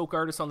 Biggest choke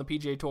artist on the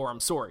PGA Tour. I'm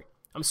sorry,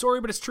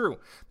 but it's true.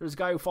 There's a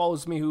guy who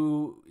follows me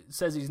who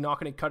says he's not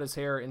going to cut his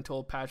hair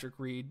until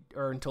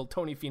until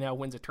Tony Finau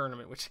wins a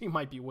tournament, which he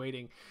might be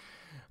waiting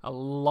a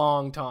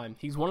long time.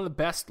 He's one of the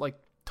best,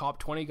 top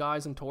 20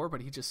 guys in tour,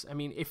 but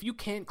if you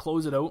can't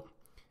close it out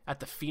at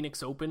the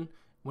Phoenix Open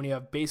when you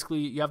have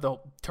the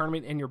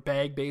tournament in your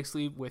bag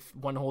basically with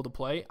 1 hole to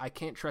play, I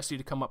can't trust you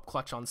to come up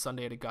clutch on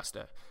Sunday at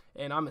Augusta.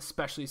 And I'm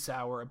especially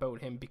sour about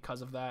him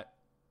because of that.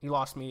 He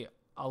lost me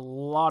a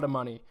lot of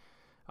money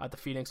at the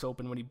Phoenix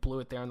Open when he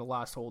blew it there in the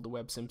last hole to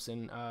Webb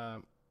Simpson.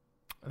 I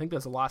think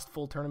that's the last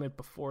full tournament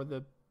before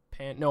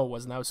no, it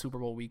wasn't. That was Super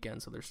Bowl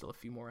weekend, so there's still a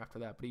few more after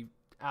that, but he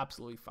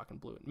absolutely fucking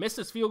blew it. Missed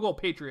his field goal,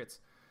 Patriots.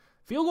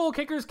 Field goal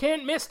kickers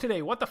can't miss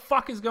today. What the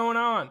fuck is going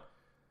on?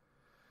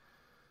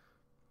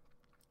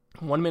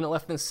 1 minute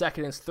left in the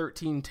second. It's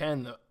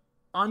 13-10. The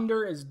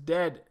under is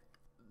dead.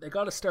 They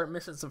got to start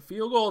missing some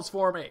field goals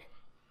for me.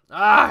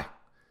 I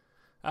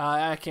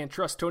can't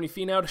trust Tony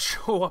Finau to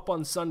show up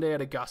on Sunday at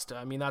Augusta.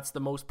 I mean, that's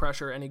the most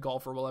pressure any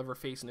golfer will ever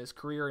face in his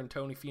career, and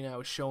Tony Finau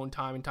has shown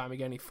time and time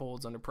again he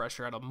folds under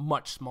pressure at a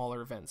much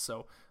smaller event.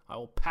 So I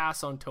will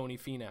pass on Tony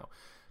Finau.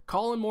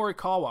 Colin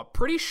Morikawa,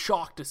 pretty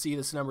shocked to see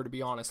this number, to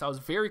be honest. I was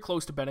very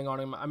close to betting on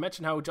him. I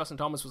mentioned how Justin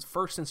Thomas was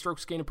first in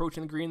strokes gained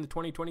approaching the green in the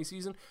 2020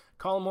 season.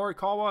 Colin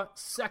Morikawa,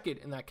 second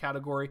in that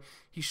category.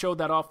 He showed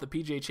that off the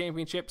PGA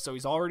Championship, so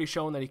he's already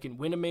shown that he can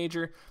win a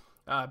major.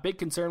 Big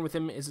concern with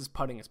him is his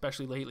putting,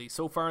 especially lately.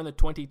 So far in the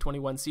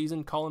 2021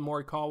 season, Colin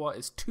Morikawa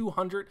is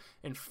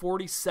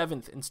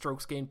 247th in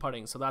strokes gained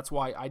putting, so that's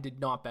why I did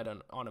not bet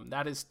on him.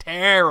 That is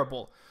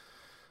terrible.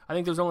 I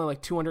think there's only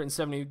like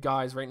 270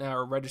 guys right now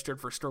are registered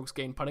for strokes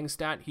gained putting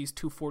stat. He's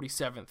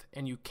 247th,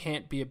 and you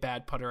can't be a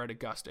bad putter at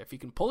Augusta. If he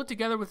can pull it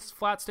together with his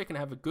flat stick and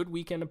have a good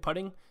weekend of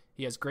putting,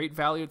 he has great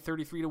value at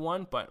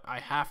 33-1, but I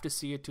have to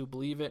see it to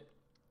believe it.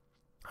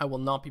 I will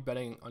not be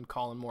betting on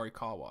Colin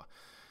Morikawa.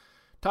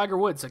 Tiger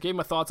Woods. I gave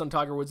my thoughts on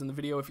Tiger Woods in the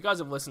video. If you guys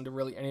have listened to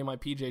really any of my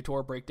PGA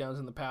Tour breakdowns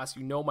in the past,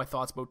 you know my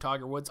thoughts about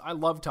Tiger Woods. I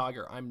love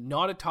Tiger. I'm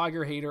not a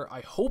Tiger hater.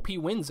 I hope he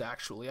wins,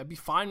 actually. I'd be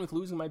fine with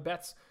losing my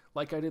bets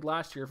like I did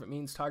last year if it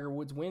means Tiger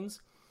Woods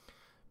wins,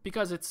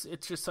 because it's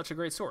just such a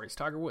great story. It's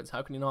Tiger Woods.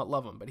 How can you not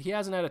love him? But he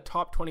hasn't had a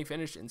top 20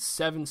 finish in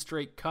 7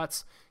 straight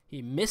cuts.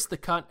 He missed the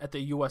cut at the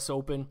U.S.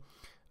 Open.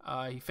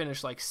 He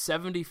finished like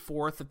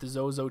 74th at the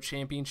Zozo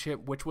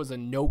Championship, which was a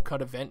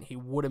no-cut event. He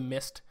would have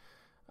missed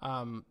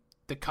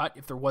the cut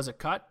if there was a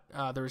cut.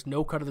 There's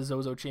no cut of the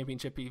Zozo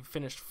Championship. He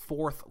finished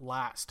 4th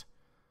last,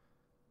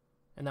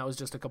 and that was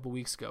just a couple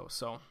weeks ago.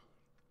 So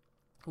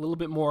a little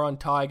bit more on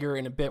Tiger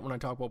in a bit when I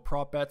talk about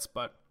prop bets,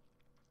 but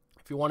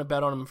if you want to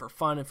bet on him for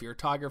fun, if you're a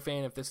Tiger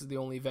fan, if this is the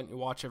only event you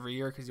watch every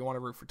year because you want to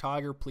root for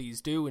Tiger, please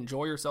do.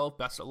 Enjoy yourself.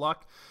 Best of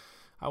luck.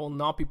 I will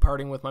not be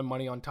parting with my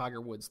money on Tiger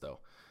Woods, though.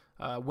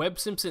 Webb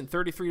Simpson,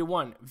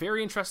 33-1.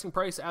 Very interesting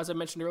price, as I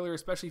mentioned earlier,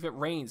 especially if it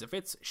rains. If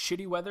it's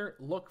shitty weather,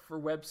 look for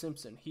Webb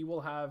Simpson. He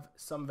will have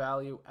some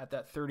value at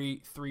that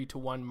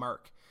 33-1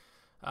 mark.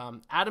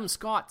 Adam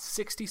Scott,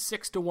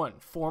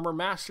 66-1. Former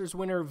Masters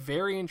winner.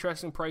 Very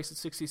interesting price at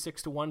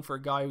 66-1 for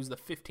a guy who's the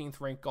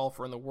 15th ranked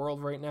golfer in the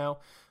world right now.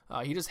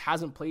 He just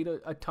hasn't played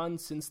a ton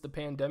since the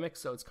pandemic,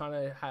 so it's kind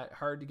of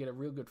hard to get a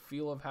real good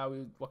feel of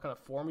what kind of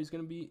form he's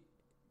going to be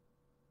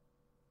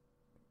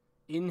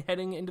in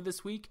heading into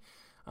this week.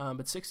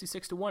 But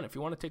 66-1, if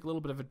you want to take a little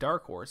bit of a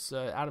dark horse,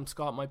 Adam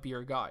Scott might be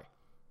your guy.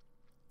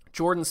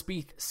 Jordan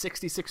Spieth,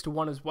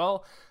 66-1 as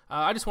well.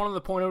 I just wanted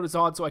to point out his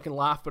odds so I can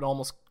laugh but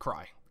almost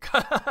cry.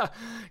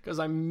 Because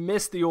I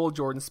miss the old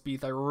Jordan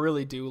Spieth. I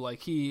really do.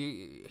 Like,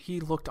 he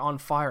looked on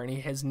fire, and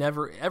he has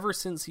never, ever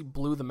since he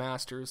blew the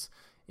Masters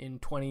in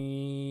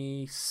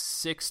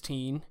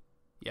 2016,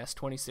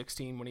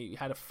 when he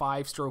had a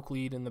 5-stroke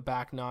lead in the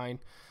back 9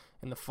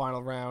 in the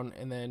final round,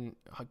 and then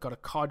got a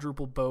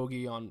quadruple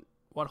bogey on,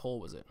 what hole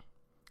was it?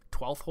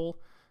 12th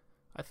hole,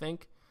 I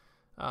think.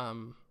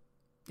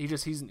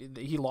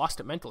 He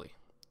lost it mentally.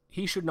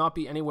 He should not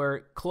be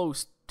anywhere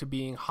close to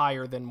being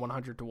higher than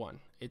 100-1.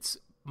 It's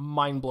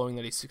mind-blowing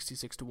that he's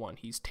 66-1.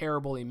 He's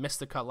terrible. He missed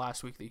the cut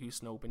last week at the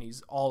Houston Open.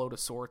 He's all out of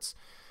sorts.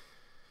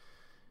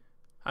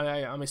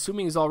 I'm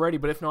assuming he's all ready,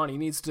 but if not, he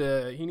needs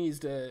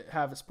to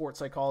have a sports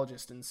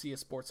psychologist and see a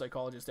sports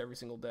psychologist every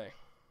single day,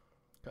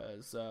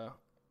 because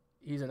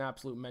he's an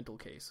absolute mental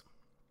case.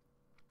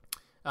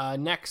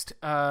 Next,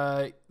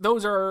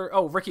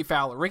 Ricky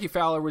Fowler. Ricky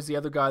Fowler was the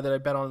other guy that I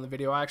bet on in the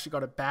video. I actually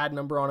got a bad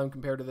number on him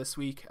compared to this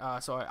week.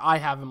 So I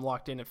have him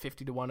locked in at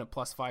 50-1 at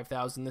plus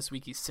 5,000. This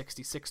week he's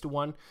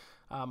 66-1.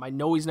 I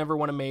know he's never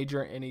won a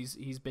major, and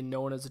he's been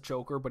known as a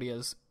choker, but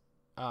he's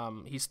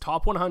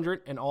top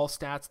 100 in all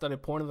stats that I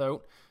pointed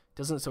out.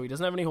 So he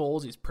doesn't have any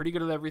holes. He's pretty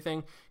good at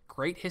everything.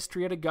 Great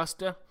history at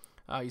Augusta.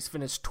 He's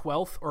finished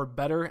 12th or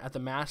better at the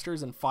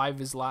Masters in 5 of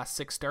his last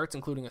 6 starts,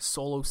 including a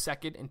solo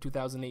second in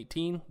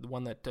 2018, the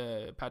one that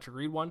Patrick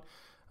Reed won.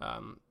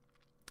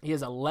 He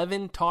has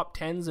 11 top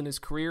 10s in his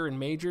career in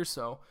majors,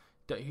 so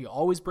he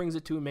always brings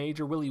it to a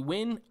major. Will he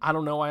win? I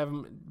don't know. I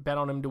haven't bet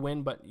on him to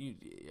win, but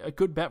a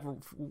good bet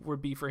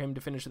would be for him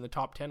to finish in the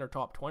top 10 or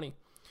top 20.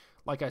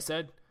 Like I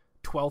said,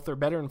 12th or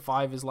better in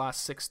 5 of his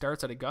last 6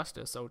 starts at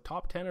Augusta, so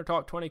top 10 or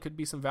top 20 could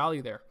be some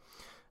value there.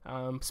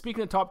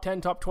 Speaking of top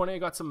 10, top 20, I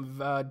got some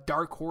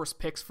dark horse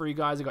picks for you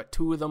guys. I got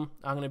 2 of them.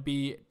 I'm going to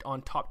be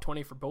on top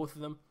 20 for both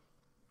of them.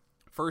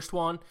 First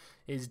one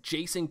is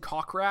Jason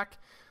Kokrak.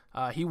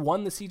 He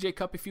won the CJ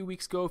Cup a few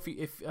weeks ago.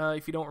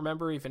 If you don't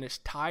remember, he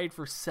finished tied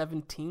for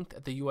 17th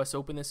at the U.S.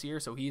 Open this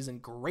year, so he's in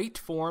great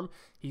form.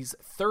 He's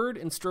 3rd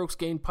in strokes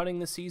gained putting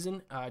this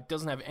season.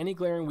 Doesn't have any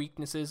glaring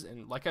weaknesses,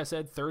 and like I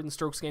said, 3rd in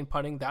strokes gained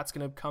putting. That's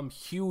going to come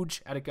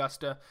huge at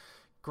Augusta.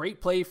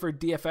 Great play for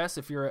DFS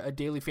if you're a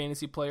daily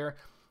fantasy player.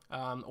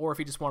 Or if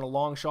you just want a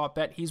long shot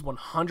bet, he's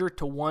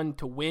 100-1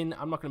 to win.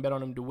 I'm not going to bet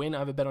on him to win. I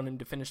have a bet on him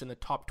to finish in the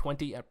top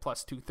 20 at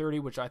plus 230,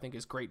 which I think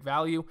is great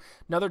value.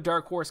 Another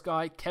dark horse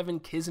guy, Kevin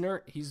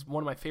Kisner. He's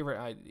one of my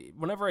favorite.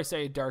 Whenever I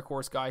say a dark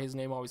horse guy, his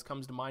name always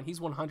comes to mind. He's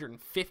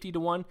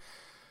 150-1.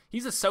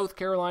 He's a South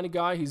Carolina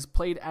guy. He's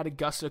played at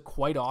Augusta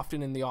quite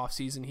often in the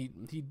offseason.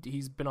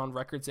 He's been on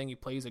record saying he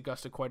plays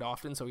Augusta quite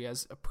often, so he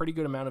has a pretty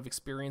good amount of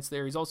experience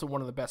there. He's also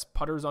one of the best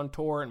putters on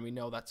tour, and we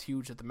know that's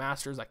huge at the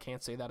Masters. I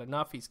can't say that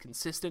enough. He's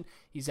consistent.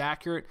 He's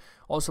accurate.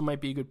 Also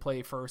might be a good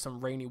play for some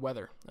rainy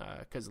weather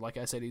because, like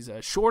I said, he's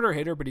a shorter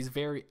hitter, but he's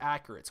very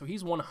accurate. So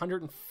he's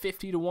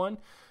 150-1,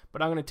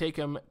 but I'm going to take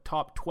him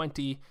top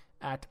 20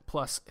 at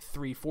plus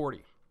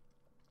 340.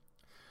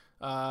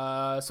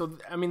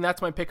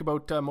 That's my pick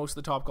about most of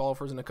the top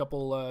golfers and a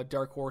couple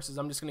dark horses.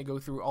 I'm just going to go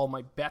through all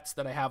my bets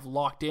that I have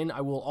locked in.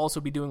 I will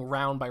also be doing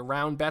round by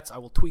round bets. I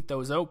will tweet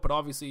those out, but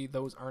obviously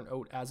those aren't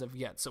out as of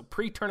yet. So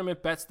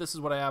pre-tournament bets, this is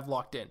what I have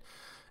locked in.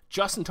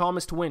 Justin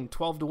Thomas to win,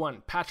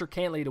 12-1. Patrick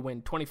Cantlay to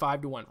win,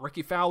 25-1.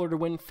 Ricky Fowler to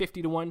win,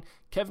 50-1.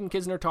 Kevin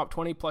Kisner, top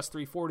 20, plus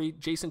 340.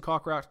 Jason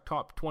Cockroach,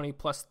 top 20,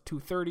 plus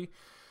 230.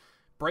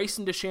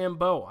 Bryson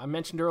DeChambeau. I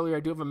mentioned earlier I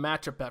do have a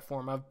matchup bet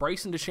for him. I have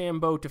Bryson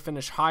DeChambeau to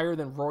finish higher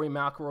than Rory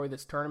McIlroy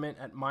this tournament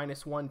at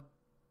minus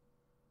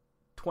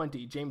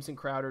 120. Jameson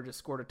Crowder just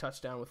scored a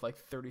touchdown with like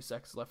 30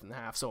 seconds left in the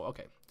half. So,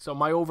 okay. So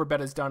my over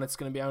bet is done. I'm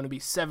going to be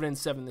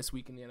 7-7 this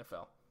week in the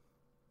NFL.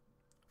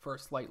 For a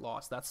slight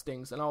loss. That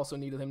stings. And I also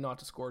needed him not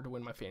to score to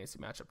win my fantasy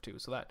matchup too.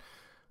 So that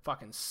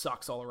fucking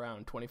sucks all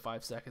around.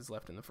 25 seconds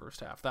left in the first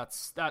half. That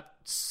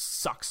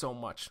sucks so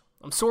much.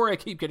 I'm sorry I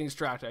keep getting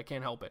distracted. I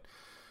can't help it.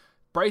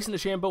 Bryson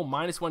DeChambeau,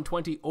 minus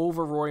 120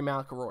 over Rory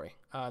McIlroy.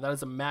 That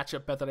is a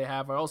matchup bet that I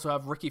have. I also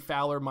have Ricky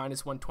Fowler,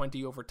 minus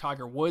 120 over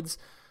Tiger Woods.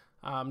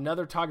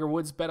 Another Tiger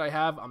Woods bet I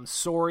have. I'm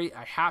sorry.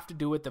 I have to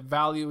do it. The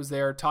value is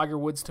there. Tiger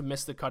Woods to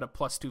miss the cut at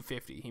plus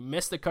 250. He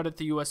missed the cut at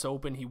the U.S.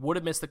 Open. He would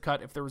have missed the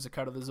cut if there was a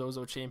cut of the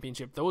Zozo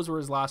Championship. Those were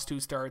his last 2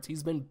 starts.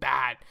 He's been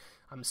bad.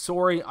 I'm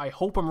sorry. I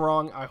hope I'm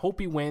wrong. I hope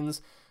he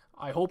wins.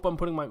 I hope I'm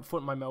putting my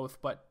foot in my mouth.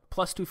 But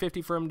plus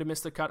 250 for him to miss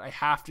the cut, I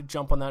have to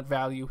jump on that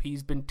value.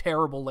 He's been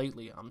terrible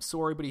lately. I'm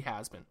sorry, but he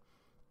has been.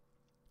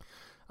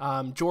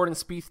 Jordan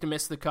Spieth to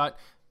miss the cut.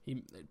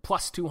 He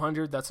plus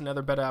 200. That's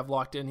another bet I've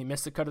locked in. He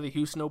missed the cut of the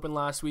Houston Open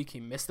last week. He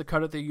missed the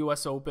cut at the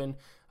U.S. Open.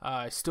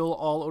 Still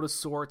all out of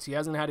sorts. He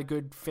hasn't had a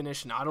good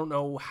finish, and I don't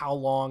know how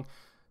long.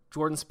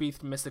 Jordan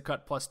Spieth missed the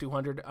cut plus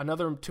 200.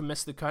 Another to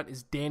miss the cut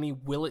is Danny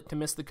Willett to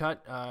miss the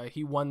cut.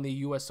 He won the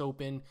U.S.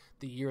 Open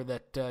the year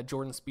that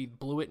Jordan Spieth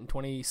blew it in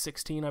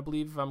 2016, I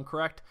believe, if I'm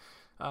correct.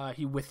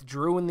 He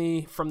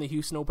withdrew from the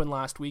Houston Open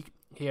last week.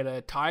 He had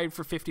a tied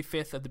for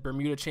 55th at the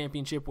Bermuda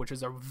Championship, which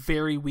is a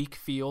very weak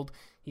field.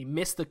 He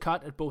missed the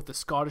cut at both the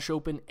Scottish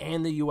Open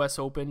and the U.S.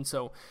 Open.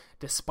 So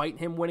despite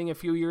him winning a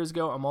few years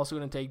ago, I'm also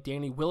going to take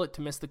Danny Willett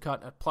to miss the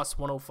cut at plus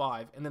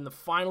 105. And then the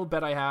final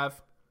bet I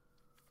have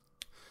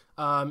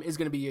is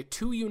going to be a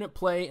 2-unit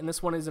play, and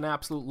this one is an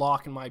absolute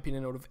lock in my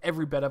opinion. Out of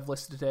every bet I've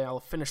listed today, I'll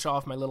finish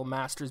off my little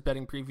Masters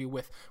betting preview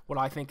with what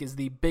I think is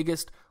the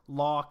biggest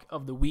lock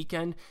of the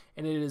weekend,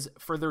 and it is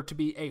for there to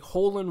be a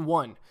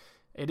hole-in-one.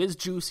 It is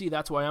juicy,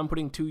 that's why I'm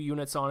putting 2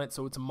 units on it,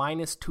 so it's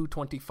minus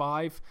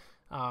 225.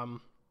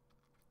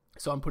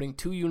 So I'm putting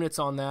 2 units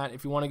on that.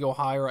 If you want to go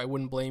higher, I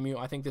wouldn't blame you.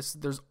 I think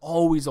there's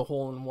always a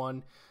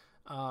hole-in-one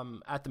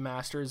at the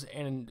Masters,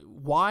 and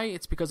why?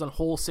 It's because on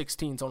hole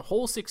 16. So on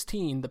hole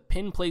 16, the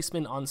pin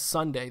placement on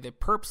Sunday, they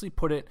purposely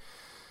put it.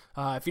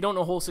 If you don't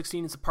know hole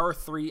 16, it's a par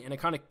 3, and it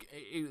kind of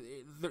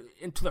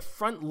into the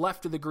front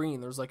left of the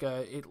green. There's like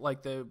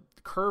the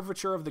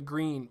curvature of the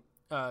green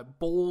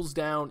bowls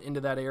down into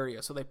that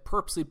area. So they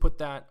purposely put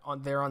that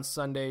on there on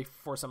Sunday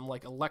for some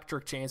like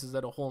electric chances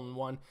at a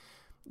hole-in-one.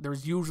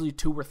 There's usually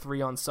 2 or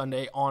 3 on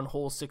Sunday on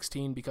hole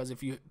 16, because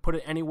if you put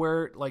it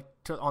anywhere like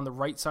on the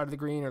right side of the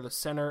green or the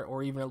center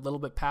or even a little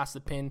bit past the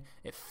pin,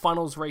 it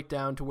funnels right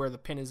down to where the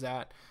pin is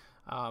at.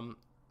 And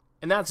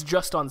that's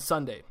just on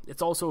Sunday.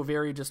 It's also a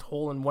very just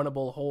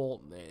hole-in-oneable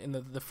hole in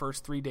the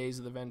first 3 days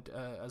of the event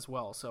as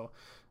well. So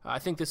I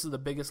think this is the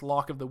biggest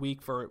lock of the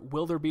week for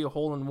will there be a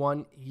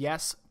hole-in-one?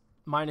 Yes,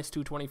 minus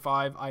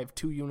 225. I have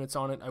 2 units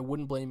on it. I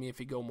wouldn't blame me if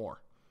you go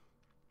more.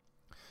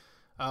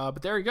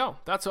 But there you go.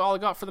 That's all I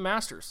got for the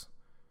Masters.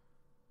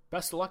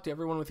 Best of luck to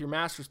everyone with your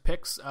Masters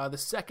picks. The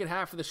second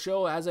half of the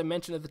show, as I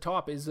mentioned at the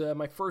top, is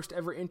my first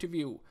ever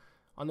interview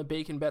on the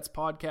Bacon Bets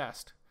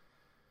podcast.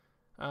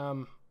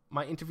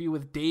 My interview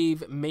with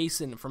Dave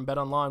Mason from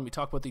BetOnline. We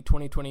talked about the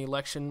 2020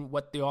 election,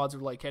 what the odds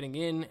were like heading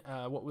in,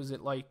 what was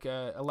it like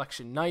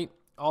election night,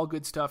 all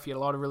good stuff. He had a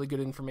lot of really good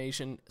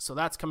information. So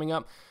that's coming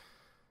up.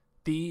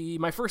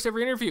 My first ever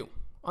interview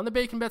on the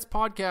Bacon Bets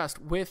podcast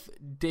with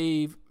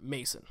Dave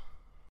Mason.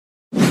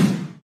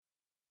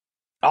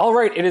 All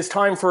right, it is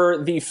time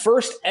for the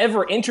first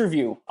ever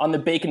interview on the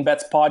Bacon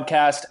Bets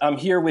podcast. I'm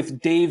here with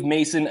Dave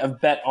Mason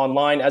of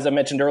BetOnline. As I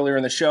mentioned earlier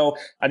in the show,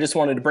 I just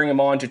wanted to bring him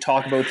on to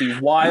talk about the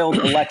wild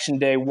election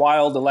day,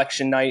 wild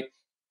election night.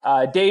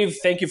 Dave,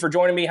 thank you for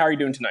joining me. How are you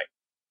doing tonight?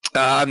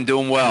 I'm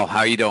doing well. How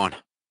are you doing?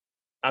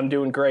 I'm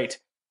doing great.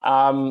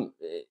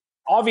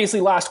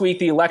 Obviously, last week,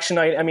 the election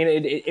night, I mean,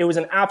 it was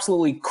an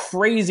absolutely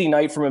crazy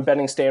night from a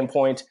betting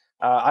standpoint.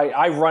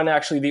 I run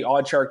actually the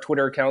OddsShark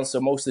Twitter account, so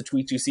most of the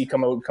tweets you see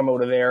come out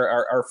of there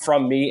are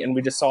from me, and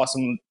we just saw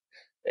some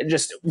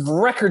just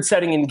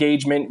record-setting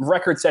engagement,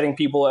 record-setting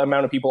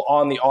amount of people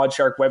on the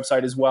OddsShark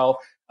website as well.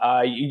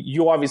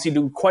 You obviously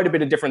do quite a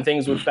bit of different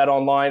things with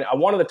BetOnline. I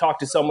wanted to talk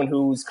to someone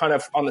who's kind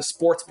of on the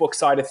sportsbook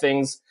side of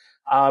things.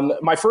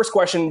 My first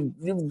question,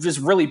 just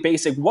really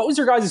basic. What was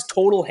your guys'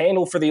 total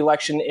handle for the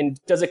election, and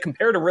does it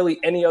compare to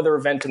really any other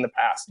event in the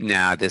past?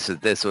 Nah,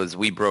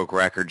 we broke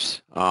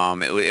records.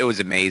 It was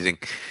amazing.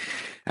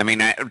 I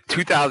mean,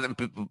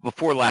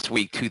 before last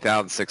week,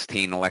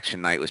 2016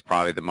 election night was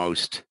probably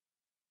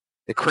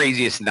the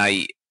craziest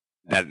night,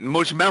 that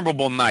most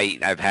memorable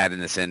night I've had in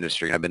this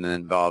industry. I've been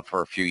involved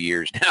for a few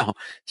years now,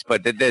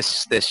 but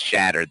this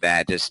shattered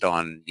that just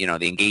on,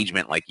 the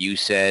engagement, like you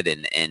said,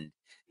 and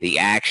the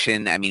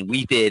action. I mean,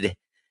 we did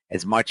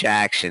as much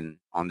action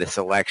on this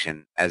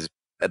election as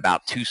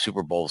about 2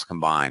 Super Bowls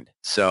combined.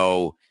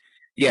 So,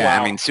 yeah,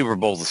 Wow. I mean, Super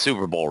Bowl's the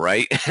Super Bowl,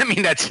 right? I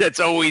mean, that's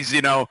always,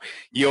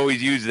 you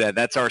always use that.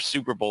 That's our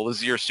Super Bowl. This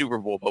is your Super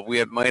Bowl, but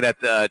we might have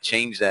to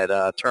change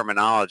that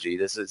terminology.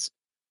 This is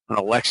an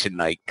election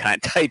night kind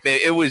of type.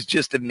 It was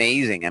just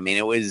amazing. I mean,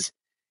 it was,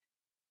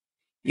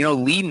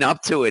 leading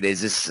up to it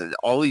is this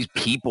all these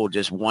people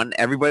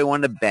everybody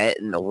wanted to bet,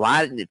 and a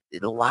lot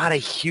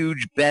of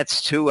huge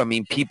bets too. I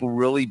mean, people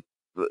really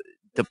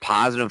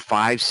depositing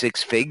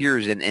 5-6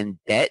 figures and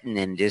betting,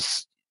 and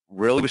just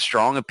really with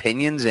strong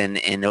opinions and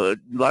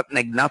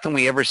like nothing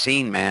we ever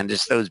seen, man.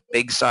 Just those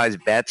big size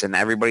bets, and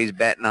everybody's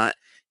betting on it,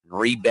 and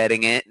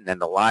rebetting it, and then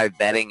the live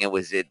betting.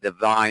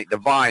 The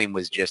volume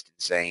was just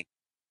insane.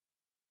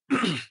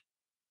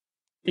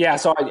 Yeah,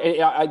 so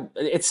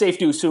it's safe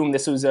to assume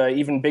this was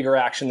even bigger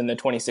action than the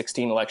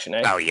 2016 election,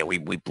 eh? Oh yeah, we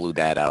blew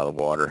that out of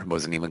the water. It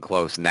wasn't even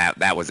close, and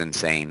that was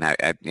insane. I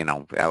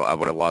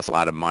would have lost a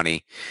lot of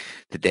money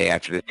the day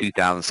after the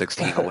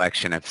 2016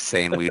 election if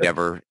saying we'd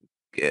ever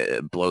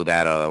blow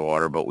that out of the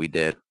water, but we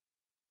did.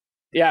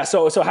 Yeah,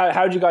 so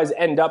how did you guys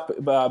end up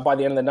by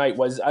the end of the night?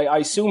 I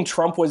assume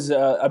Trump was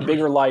a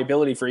bigger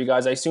liability for you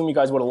guys. I assume you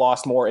guys would have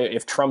lost more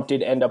if Trump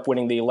did end up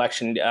winning the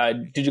election.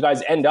 Did you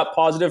guys end up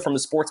positive from a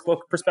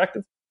sportsbook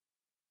perspective?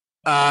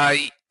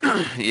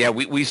 Yeah,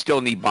 we still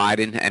need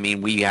Biden. I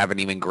mean, we haven't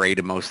even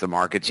graded most of the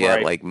markets yet.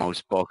 Right. Like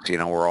most books,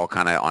 we're all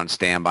kind of on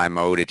standby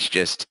mode.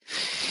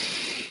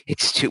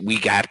 We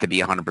got to be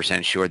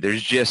 100% sure.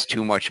 There's just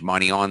too much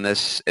money on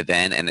this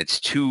event, and it's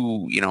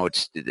too,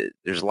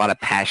 there's a lot of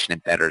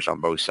passionate bettors on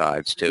both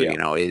sides too.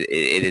 Yeah.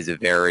 It is a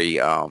very,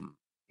 a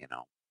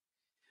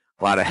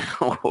lot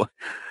of,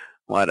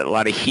 a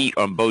lot of heat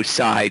on both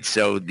sides.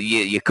 So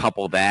you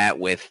couple that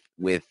with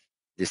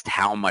just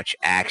how much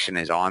action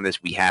is on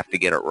this. We have to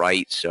get it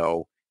right.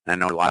 So I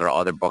know a lot of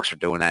other books are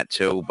doing that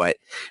too, but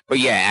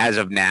yeah, as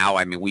of now,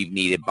 I mean, we've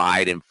needed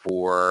Biden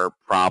for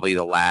probably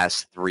the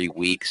last 3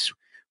 weeks.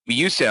 We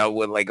used to,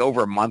 like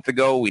over a month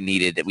ago,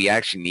 we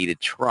actually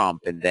needed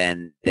Trump, and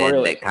then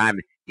Really? that kind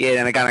of, yeah,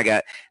 and I kind of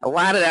got a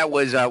lot of that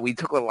was we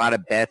took a lot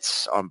of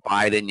bets on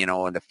Biden,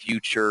 on the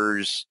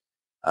futures.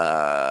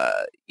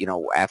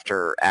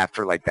 After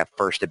like that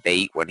first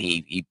debate when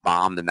he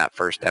bombed in that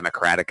first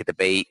Democratic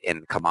debate,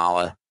 and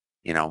Kamala,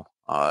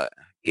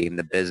 gave him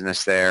the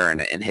business there,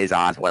 and his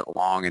odds went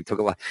long and took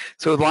a lot.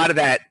 So a lot of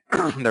that,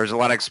 there's a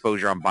lot of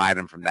exposure on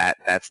Biden from that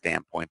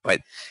standpoint.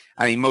 But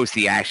I mean, most of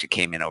the action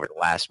came in over the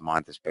last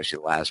month, especially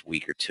the last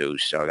week or two.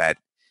 So that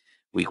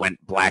we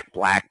went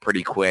black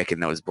pretty quick,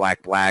 and there was black,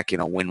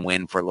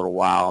 win-win for a little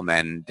while,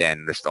 and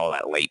then there's all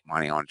that late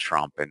money on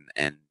Trump,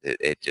 and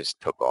it just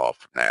took off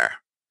from there.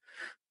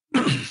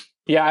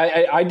 Yeah,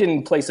 I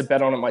didn't place a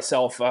bet on it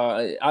myself.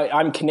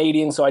 I'm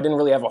Canadian, so I didn't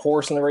really have a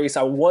horse in the race.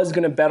 I was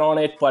going to bet on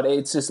it, but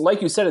it's just,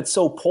 like you said, it's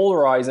so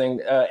polarizing.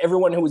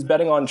 Everyone who was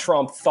betting on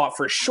Trump thought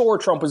for sure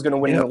Trump was going to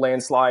win in a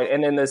landslide.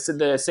 And then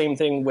the same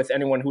thing with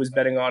anyone who was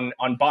betting on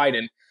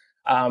Biden.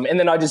 And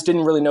then I just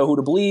didn't really know who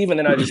to believe. And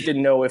then I just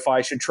didn't know if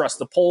I should trust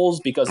the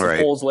polls, because the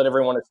polls led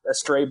everyone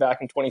astray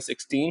back in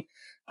 2016.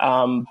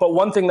 But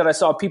one thing that I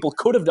saw people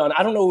could have done,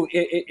 I don't know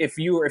if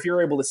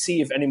you're able to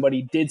see if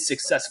anybody did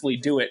successfully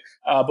do it,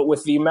 but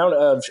with the amount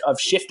of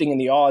shifting in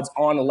the odds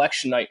on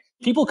election night,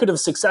 people could have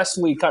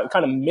successfully kind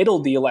of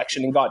middled the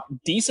election and got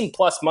decent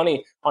plus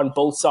money on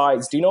both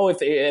sides. Do you know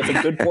if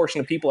a good portion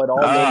of people at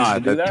all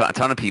managed to do that? A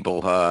ton of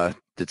people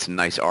did some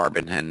nice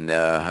arbing, and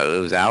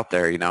it was out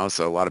there,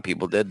 so a lot of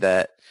people did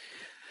that.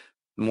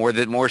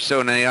 More so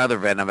than any other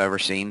event I've ever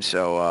seen.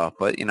 So,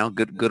 but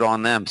good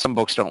on them. Some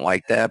books don't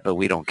like that, but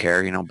we don't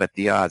care. Bet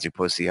the odds. You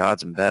post the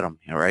odds and bet them.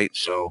 Right.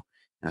 So,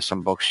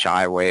 some books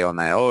shy away on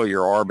that. Oh,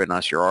 you're arbing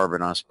us.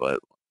 But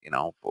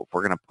if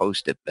we're gonna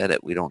post it, bet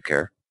it. We don't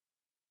care.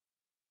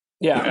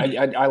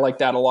 Yeah, I like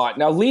that a lot.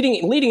 Now,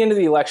 leading into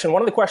the election,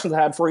 one of the questions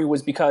I had for you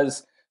was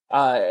because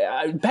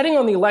betting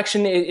on the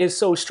election is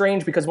so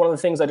strange, because one of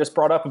the things I just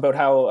brought up about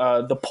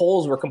how the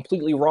polls were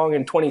completely wrong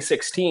in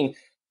 2016.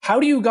 How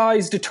do you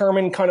guys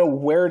determine kind of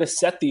where to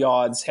set the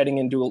odds heading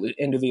into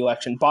the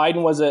election?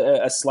 Biden was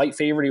a slight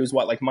favorite. He was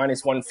like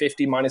minus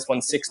 150, minus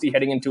 160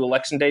 heading into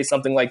election day,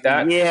 something like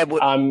that. Yeah.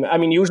 But, I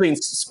mean, usually in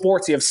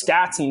sports you have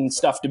stats and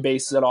stuff to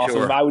base it off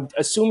of. I would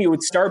assume you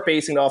would start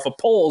basing it off of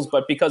polls,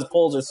 but because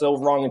polls are so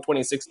wrong in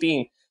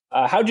 2016,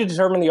 how did you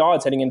determine the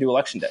odds heading into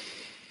election day?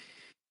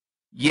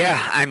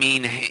 Yeah, I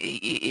mean,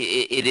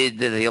 it is,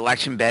 the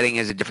election betting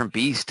is a different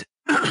beast.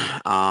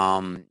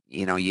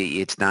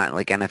 It's not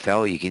like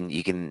NFL.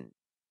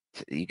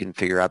 You can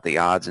figure out the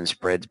odds and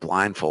spreads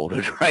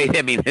blindfolded, right?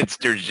 I mean,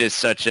 there's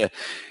such a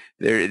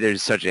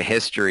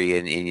history,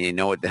 and you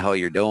know what the hell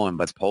you're doing.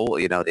 But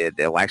the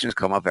elections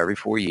come up every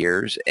 4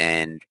 years,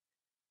 and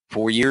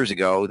 4 years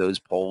ago, those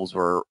polls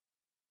were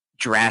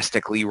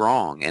drastically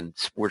wrong, and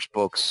sports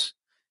books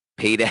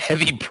paid a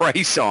heavy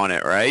price on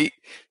it, right?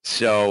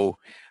 So,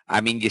 I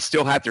mean, you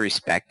still have to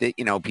respect it.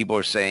 People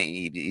are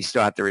saying you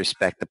still have to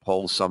respect the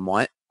polls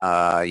somewhat.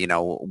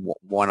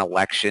 One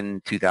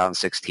election,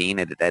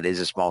 2016, that is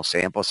a small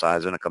sample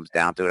size when it comes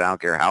down to it. I don't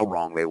care how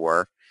wrong they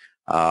were.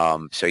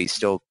 So you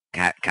still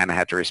kind of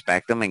have to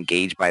respect them,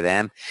 engage by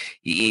them.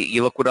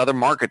 You look what other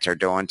markets are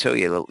doing too.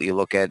 You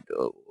look at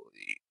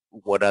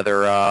what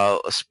other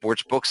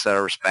sports books that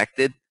are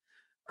respected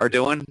are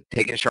doing,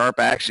 taking sharp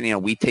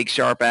action. We take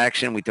sharp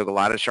action. We took a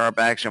lot of sharp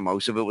action.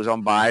 Most of it was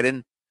on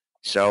Biden.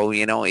 So,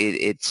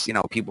 it's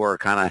people are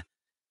kind of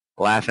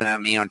laughing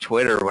at me on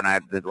Twitter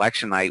the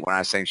election night when I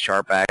was saying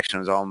sharp action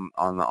was on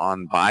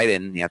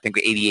Biden. I think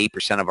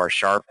 88% of our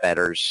sharp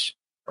bettors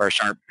or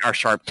our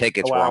sharp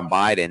tickets were on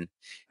Biden.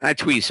 And I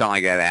tweeted something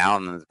like that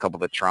out, and a couple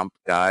of the Trump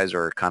guys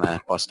were kind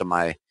of busting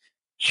my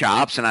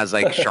chops, and I was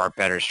like, sharp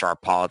bettors,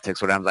 sharp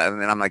politics, whatever.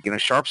 And I'm like,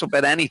 sharps will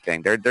bet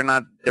anything. They're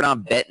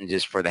not betting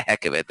just for the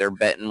heck of it. They're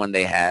betting when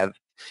they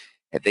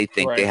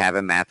think they have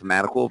a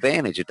mathematical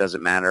advantage. It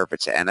doesn't matter if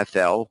it's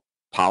NFL,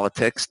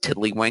 politics,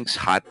 tiddlywinks,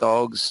 hot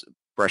dogs,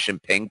 Russian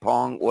ping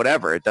pong,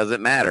 whatever. It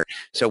doesn't matter.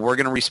 So we're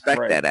going to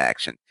respect that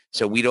action.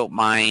 So we don't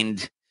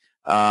mind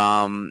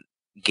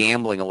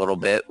gambling a little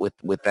bit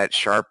with that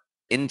sharp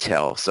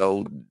intel.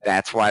 So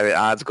that's why the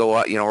odds go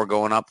up. We're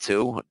going up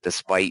too,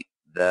 despite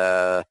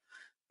the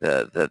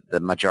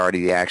majority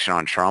of the action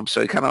on Trump.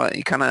 So you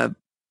kind of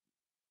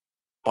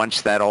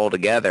bunch that all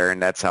together,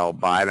 and that's how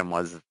Biden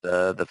was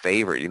the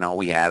favorite.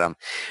 We had him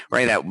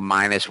right at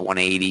minus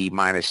 180,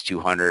 minus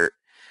 200.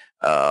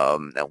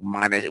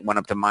 It went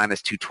up to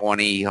minus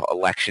 220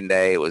 election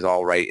day. It was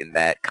all right in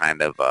that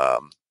kind of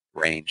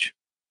range.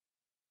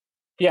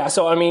 Yeah,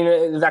 so I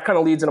mean, that kind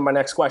of leads into my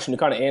next question. You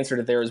kind of answered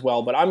it there as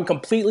well, but I'm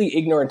completely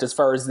ignorant as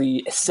far as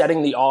the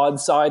setting the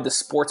odds side, the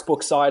sports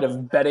book side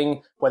of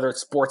betting, whether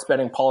it's sports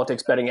betting,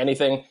 politics betting,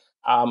 anything.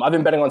 I've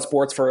been betting on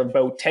sports for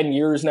about 10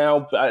 years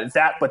now,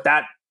 but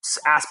that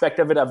aspect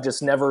of it I've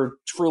just never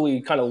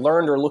truly kind of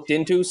learned or looked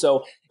into.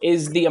 So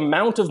is the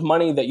amount of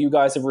money that you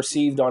guys have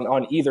received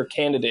on either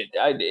candidate,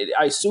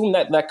 I assume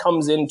that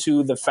comes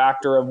into the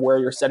factor of where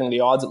you're setting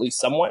the odds, at least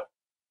somewhat?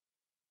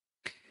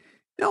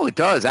 No, it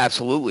does.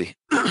 Absolutely.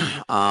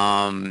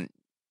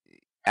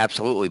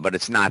 Absolutely. But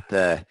it's not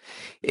the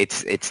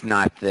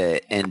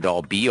end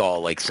all be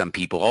all. Like some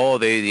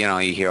people,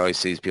 you hear always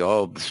these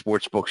people, the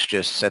sports books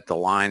just set the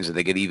lines and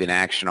they get even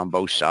action on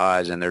both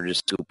sides and they're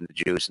just scooping the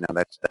juice. No,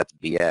 that's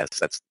BS.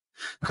 That's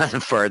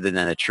further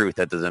than the truth.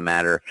 That doesn't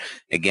matter.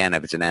 Again,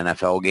 if it's an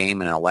NFL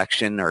game, an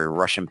election, or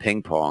Russian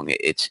ping pong,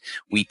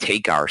 we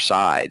take our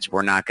sides.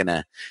 We're not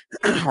gonna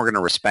we're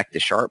gonna respect the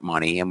sharp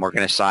money, and we're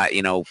gonna side.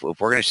 If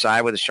we're gonna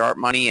side with the sharp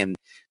money and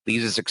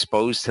leaves us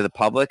exposed to the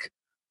public,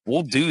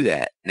 we'll do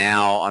that.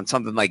 Now, on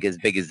something like as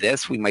big as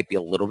this, we might be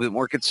a little bit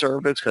more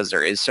conservative because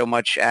there is so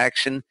much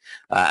action.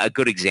 A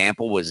good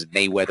example was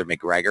Mayweather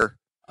McGregor.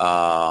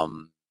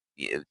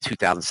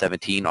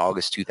 2017,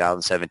 August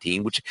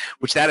 2017, which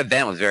that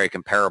event was very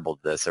comparable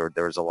to this. There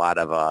was a lot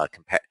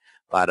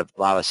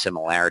of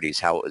similarities,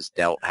 how it was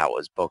dealt, how it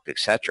was booked,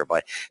 etc.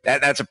 But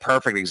that's a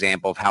perfect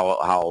example of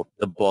how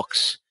the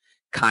books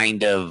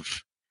kind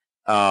of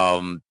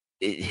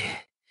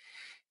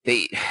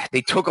they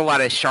took a lot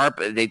of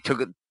they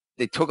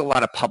took a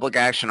lot of public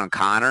action on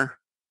Conor,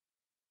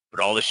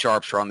 but all the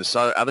sharps were on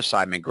the other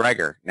side,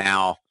 McGregor.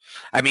 Now,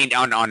 I mean,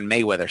 on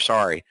Mayweather,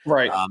 sorry.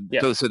 Right.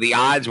 So the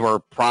odds were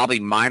probably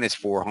minus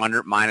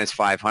 400, minus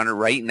 500,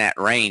 right in that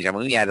range. I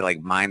mean, we had it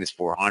like minus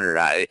 400.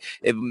 I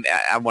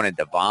wanted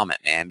to vomit,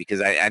 man,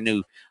 because I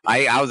knew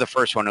I was the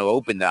first one who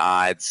opened the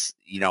odds,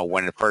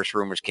 when the first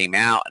rumors came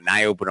out, and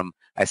I opened them.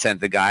 I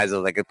sent the guys, I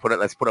was like,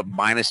 let's put up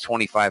minus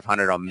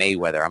 2,500 on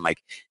Mayweather. I'm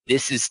like,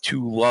 this is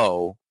too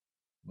low,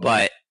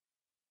 but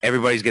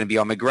everybody's going to be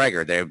on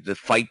McGregor. They're the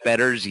fight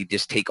bettors. You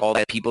just take all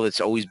that people that's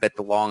always bet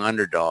the long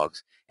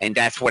underdogs. And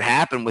that's what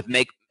happened with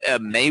Mayweather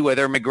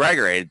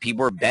McGregor. And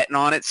people were betting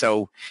on it.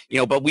 So,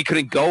 but we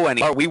couldn't go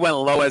anywhere. We went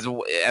low as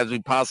we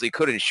possibly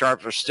could, and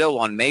sharps were still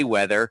on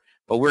Mayweather.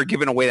 But we're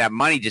giving away that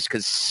money just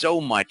because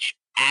so much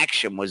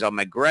action was on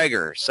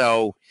McGregor.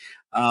 So,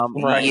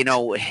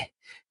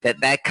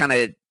 that kind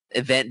of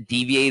event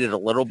deviated a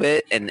little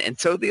bit. And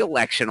so the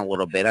election a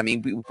little bit. I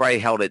mean, we probably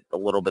held it a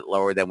little bit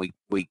lower than we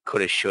could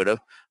have, should have.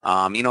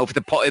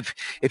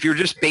 If you're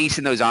just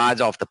basing those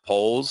odds off the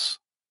polls,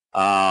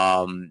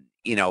 Biden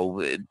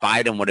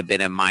would have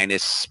been a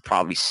minus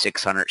probably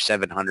 600,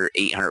 700,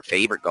 800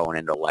 favorite going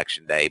into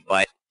election day.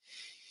 But,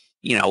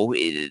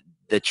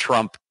 the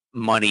Trump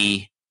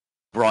money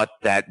brought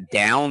that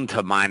down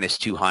to minus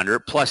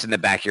 200. Plus, in the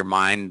back of your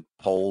mind,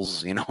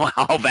 polls,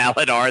 how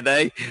valid are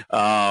they?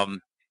 But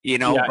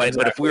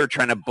if we were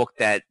trying to book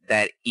that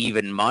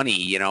even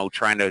money,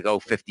 trying to go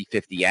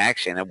 50-50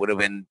 action, it would have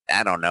been,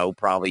 I don't know,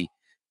 probably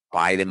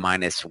Biden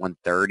minus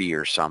 130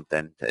 or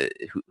something.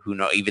 Who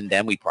knows? Even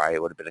then, we probably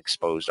would have been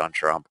exposed on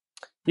Trump.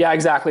 Yeah,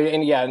 exactly.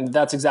 And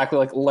that's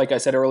exactly like I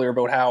said earlier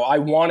about how I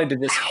wanted to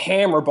just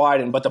hammer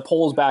Biden, but the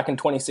polls back in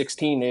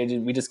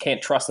 2016, we just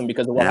can't trust them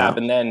because of what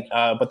happened then.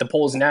 But the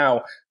polls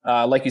now,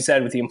 like you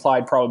said, with the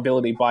implied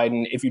probability,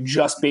 Biden, if you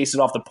just base it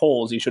off the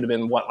polls, he should have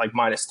been like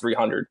minus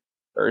 300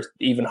 or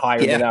even higher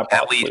than that,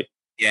 possibly.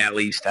 At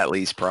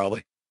least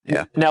probably.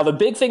 Yeah. Now, the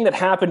big thing that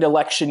happened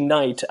election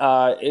night,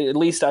 at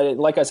least,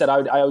 like I said,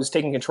 I was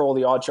taking control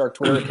of the OddsShark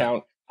Twitter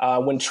account.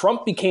 when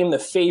Trump became the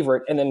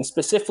favorite, and then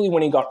specifically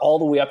when he got all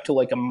the way up to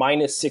like a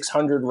minus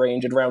 600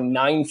 range at around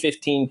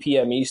 9:15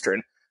 p.m.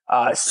 Eastern,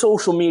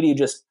 social media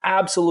just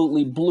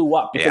absolutely blew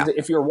up. Because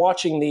if you're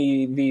watching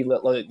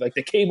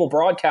the cable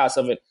broadcast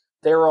of it,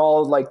 they're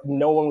all like,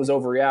 no one was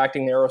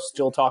overreacting. They were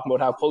still talking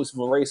about how close of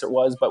a race it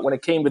was. But when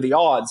it came to the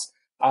odds,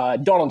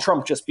 Donald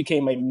Trump just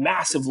became a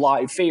massive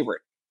live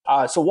favorite.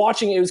 So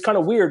watching it was kind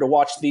of weird to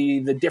watch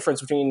the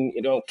difference between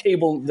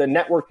cable, the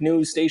network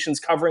news stations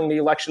covering the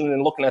election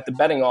and looking at the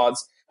betting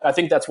odds. I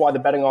think that's why the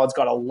betting odds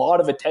got a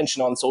lot of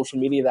attention on social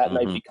media that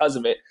night because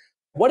of it.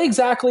 What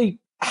exactly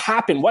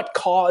happened? What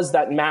caused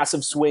that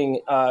massive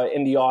swing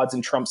in the odds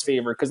in Trump's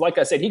favor? Because like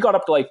I said, he got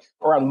up to like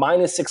around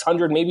minus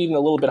 600, maybe even a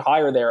little bit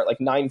higher there at like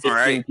 9:15.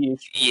 Right.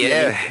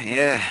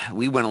 Yeah.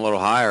 We went a little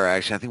higher,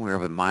 actually. I think we were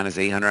up at minus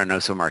 800. I know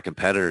some of our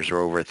competitors are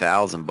over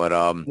 1,000, but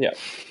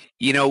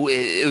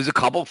it was a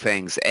couple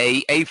things.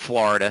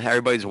 Florida.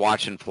 Everybody's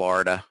watching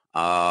Florida,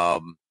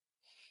 and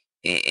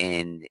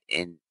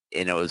it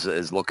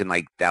was looking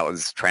like that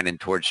was trending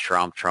towards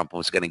Trump. Trump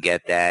was going to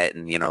get that,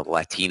 and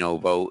Latino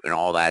vote and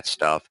all that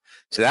stuff.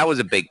 So that was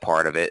a big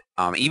part of it.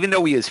 Even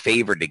though he was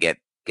favored to get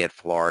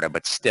Florida,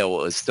 but still,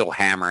 it was still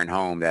hammering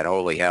home that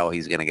holy hell,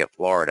 he's going to get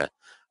Florida.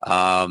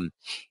 And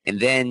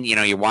then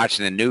you're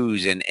watching the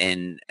news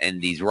and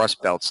these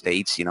Rust Belt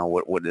states,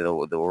 or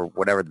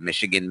whatever,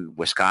 Michigan,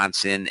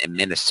 Wisconsin, and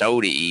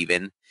Minnesota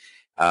even.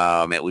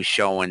 It was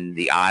showing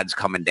the odds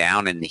coming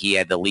down, and he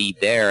had the lead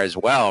there as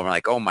well. I'm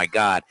like, oh my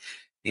God.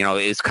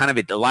 It's kind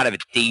of a lot of a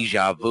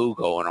deja vu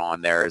going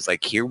on there. It's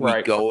like, here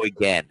we go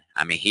again.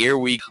 Here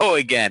we go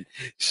again.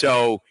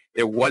 So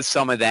there was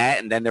some of that,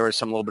 and then there was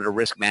some little bit of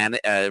risk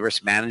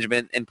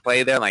management in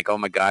play there. Like, oh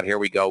my God, here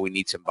we go. We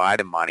need some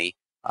Biden money.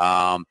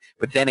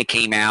 But then it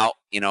came out,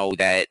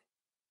 that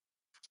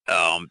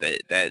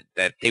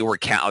they were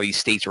these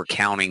states were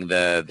counting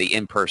the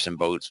in-person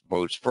votes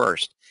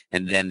first,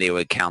 and then they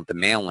would count the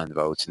mail-in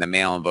votes. And the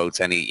mail-in votes,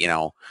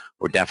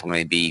 were definitely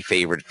going to be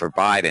favored for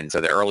Biden.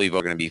 So the early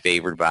vote going to be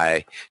favored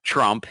by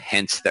Trump,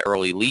 hence the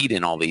early lead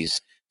in all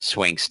these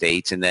swing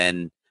states. And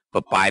then,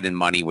 but Biden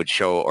money would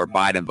show, or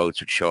Biden votes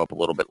would show up a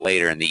little bit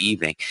later in the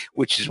evening,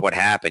 which is what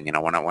happened.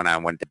 When I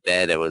went to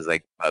bed, it was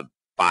like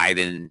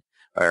Biden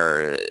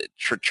or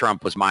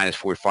Trump was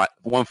minus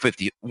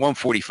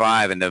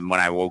 145, and then when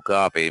I woke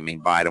up,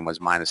 Biden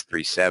was minus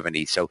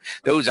 370. So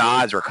those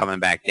odds were coming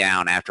back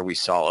down after we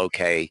saw,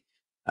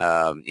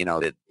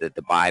 that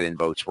the Biden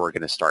votes were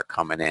going to start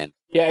coming in.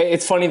 Yeah,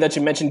 it's funny that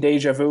you mentioned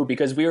deja vu,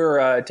 because we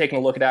were taking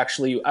a look at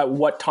actually at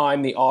what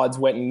time the odds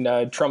went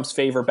in Trump's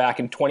favor back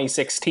in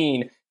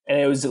 2016. And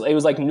it was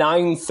like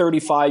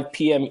 9:35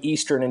 p.m.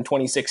 Eastern in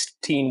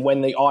 2016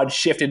 when the odds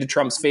shifted to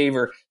Trump's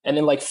favor. And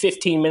then like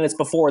 15 minutes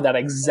before that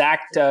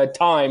exact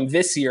time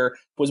this year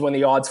was when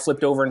the odds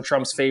flipped over in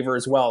Trump's favor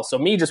as well. So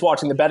me just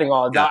watching the betting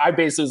odds, I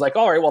basically was like,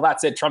 all right, well,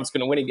 that's it. Trump's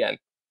going to win again.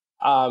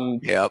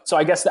 So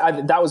I guess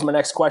that was my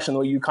next question,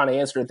 though. You kind of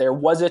answered it there.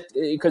 Was it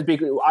because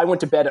I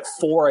went to bed at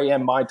 4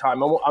 a.m. my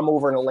time. I'm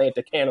over in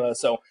Atlanta, Canada.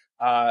 So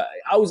I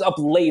was up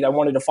late. I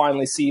wanted to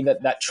finally see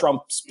that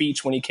Trump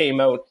speech when he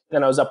came out.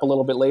 Then I was up a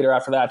little bit later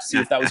after that to see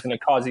if that was going to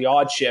cause the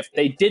odd shift.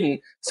 They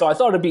didn't. So I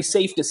thought it'd be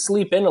safe to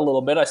sleep in a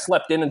little bit. I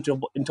slept in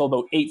until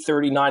about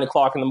 8:30, 9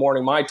 o'clock in the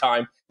morning my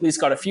time. At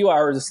least got a few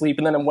hours of sleep.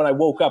 And then when I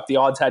woke up, the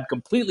odds had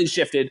completely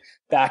shifted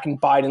back in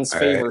Biden's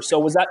favor. Right. So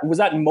was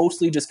that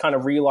mostly just kind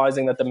of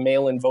realizing that the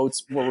mail-in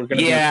votes were going to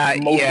be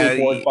mostly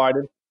towards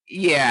Biden?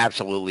 Yeah,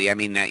 absolutely.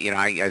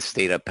 I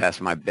stayed up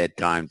past my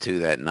bedtime too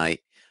that night.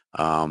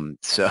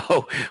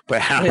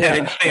 But I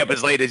didn't stay up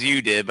as late as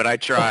you did, but I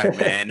tried,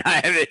 man.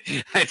 I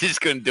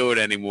just couldn't do it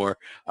anymore.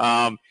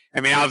 I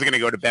was going to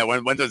go to bed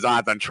when those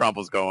odds on Trump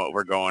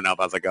were going up.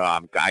 I was like,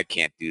 I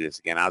can't do this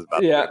again. I was about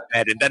to go to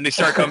bed, and then they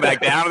start coming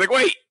back down. I was like,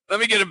 wait, let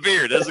me get a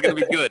beer. This is going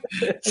to be good.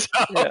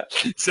 But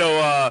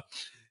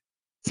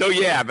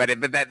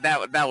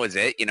that was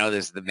it.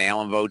 There's the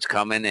mail-in votes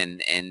coming,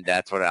 and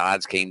that's what the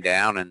odds came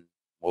down, and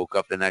woke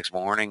up the next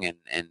morning,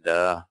 and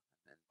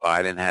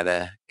Biden had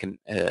a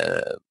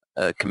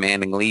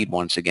commanding lead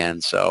once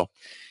again. So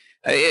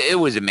it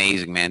was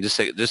amazing, man.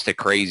 Just a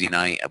crazy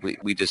night.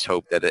 We just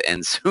hope that it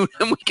ends soon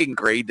and we can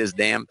grade this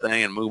damn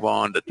thing and move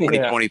on to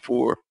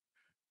 2024.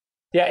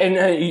 Yeah,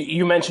 and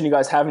you mentioned you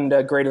guys haven't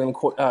graded them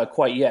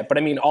quite yet, but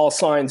all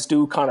signs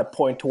do kind of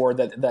point toward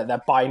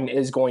that Biden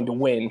is going to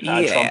win.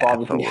 Trump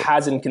obviously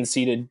hasn't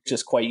conceded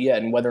just quite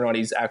yet, and whether or not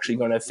he's actually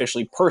going to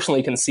officially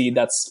personally concede,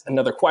 that's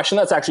another question.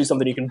 That's actually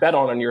something you can bet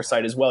on your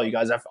site as well. You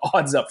guys have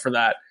odds up for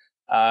that.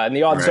 And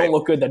the odds don't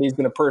look good that he's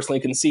going to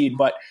personally concede.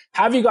 But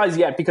have you guys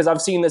yet, because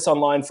I've seen this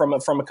online from a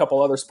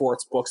couple other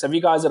sports books, have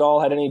you guys at all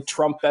had any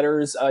Trump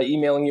bettors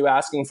emailing you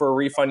asking for a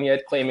refund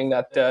yet, claiming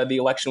that the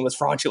election was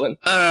fraudulent?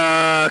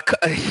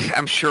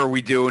 I'm sure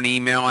we do an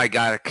email. I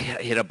got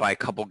hit up by a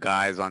couple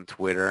guys on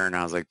Twitter, and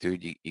I was like,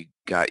 dude, you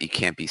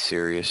can't be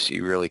serious.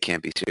 You really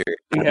can't be serious.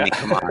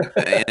 Come on.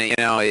 And,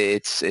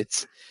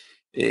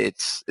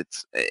 it's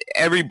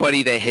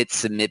everybody that hits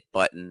submit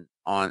button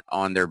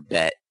on their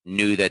bet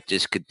knew that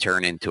this could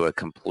turn into a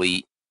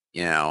complete,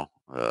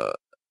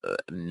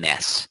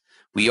 mess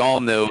we all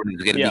know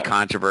it's going to Yeah. be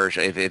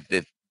controversial if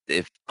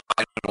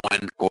Biden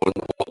won, quote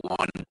unquote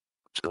won,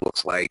 which it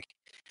looks like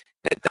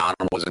that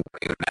Donald wasn't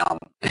going to go down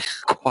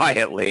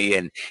quietly,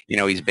 and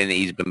he's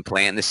been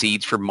planting the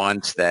seeds for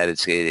months that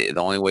it's the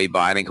only way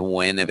Biden can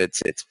win if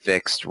it's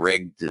fixed,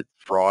 rigged,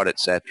 fraud,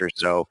 etc.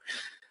 So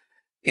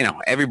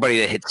everybody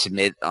that hit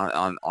submit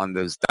on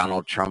those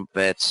Donald Trump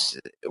bets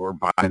or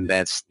Biden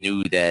bets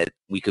knew that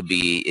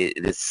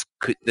this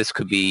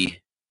could be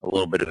a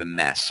little bit of a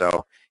mess.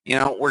 So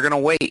we're gonna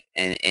wait,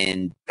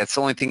 and that's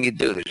the only thing you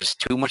do. There's just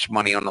too much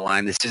money on the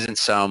line. This isn't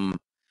some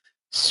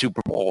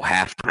Super Bowl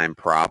halftime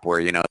prop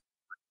where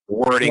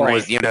wording Right.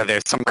 was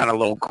there's some kind of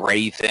little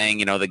gray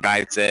thing. The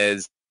guy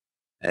says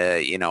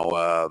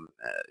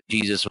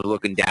Jesus was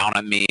looking down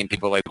on me, and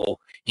people are like, well,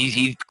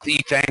 he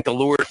thanked the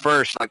Lord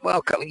first. Like,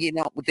 well,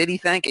 did he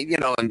thank it?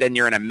 And then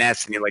you're in a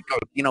mess, and you're like, oh,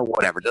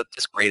 whatever.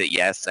 Just grade it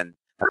yes, and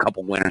a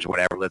couple winners,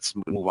 whatever. Let's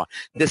move on.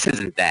 This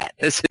isn't that.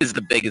 This is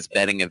the biggest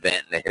betting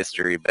event in the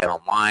history of Bet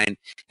Online,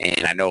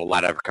 and I know a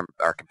lot of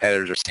our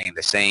competitors are saying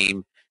the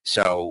same.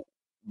 So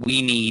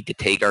we need to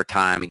take our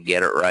time and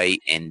get it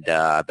right, and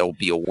there'll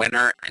be a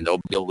winner and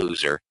there'll be a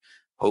loser.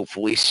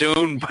 Hopefully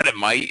soon, but it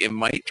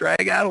might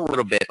drag out a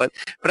little bit. But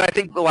I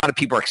think a lot of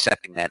people are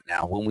accepting that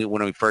now. When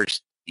we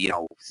first,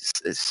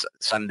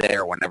 Sunday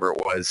or whenever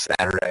it was,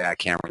 Saturday, I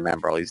can't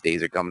remember. All these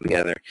days are coming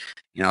together.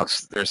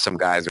 There's some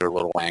guys that are a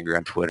little angry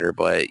on Twitter,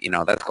 but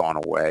that's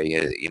gone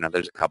away.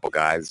 There's a couple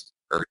guys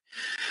are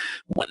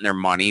wanting their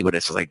money, but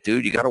it's like,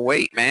 dude, you got to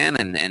wait, man.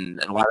 And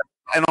a lot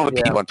of all the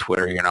people on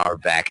Twitter, are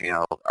backing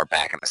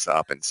us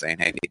up and saying,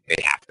 hey, they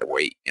have to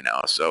wait,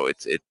 So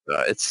it's a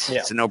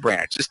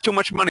no-brainer. It's just too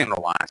much money on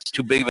the line. It's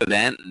too big of an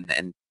event,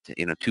 and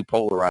too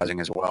polarizing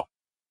as well.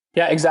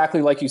 Yeah,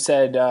 exactly. Like you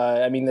said,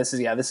 this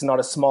is not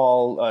a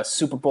small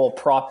Super Bowl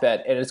prop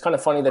bet, and it's kind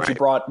of funny that you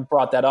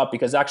brought that up,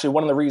 because actually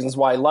one of the reasons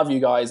why I love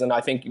you guys, and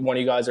I think one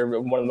of you guys are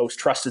one of the most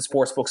trusted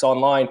sports books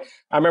online.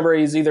 I remember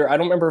I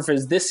don't remember if it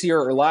was this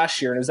year or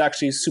last year, and it was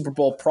actually a Super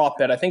Bowl prop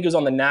bet. I think it was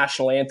on the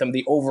national anthem,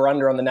 the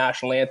over/under on the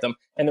national anthem,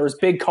 and there was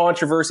big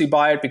controversy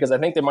by it because I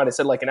think they might have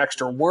said like an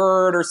extra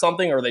word or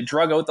something, or they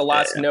drug out the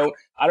last note.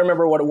 I don't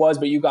remember what it was,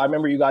 but I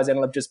remember you guys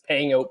ended up just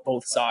paying out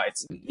both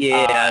sides.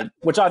 Yeah,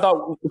 which I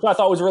thought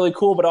was really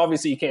cool, but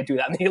obviously you can't do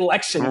that in the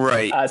election,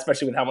 right?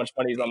 Especially with how much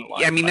money is on the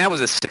line. Yeah, that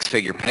was a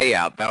 6-figure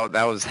payout.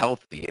 That was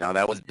healthy.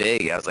 That was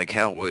big. I was like,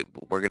 hell, we're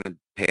gonna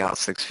pay out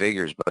 6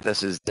 figures, but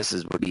this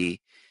would be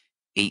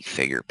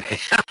 8-figure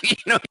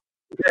payout.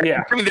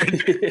 Yeah.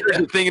 There's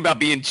a thing about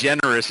being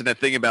generous and a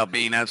thing about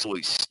being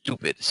absolutely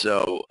stupid.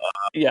 So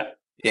yeah,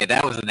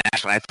 that was the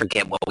national. I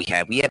forget what we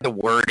had. We had the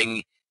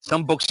wording.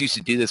 Some books used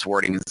to do this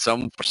wording,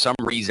 and for some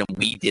reason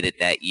we did it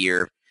that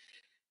year.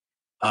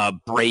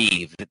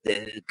 Brave.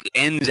 It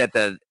ends at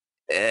the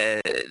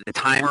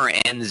timer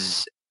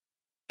ends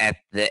at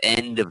the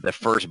end of the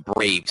first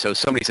brave. So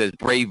somebody says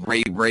brave,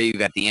 brave, brave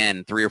at the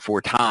end 3 or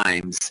 4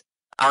 times.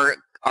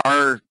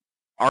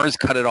 Ours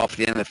cut it off at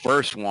the end of the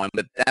first one,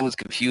 but that was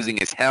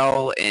confusing as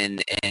hell.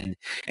 And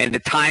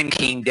the time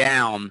came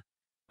down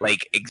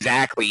like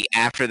exactly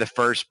after the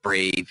first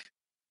brave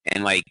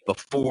and like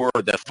before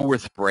the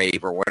 4th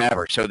brave or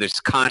whatever. So there's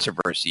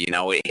controversy,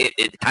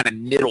 it kind of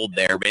middled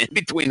there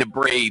between the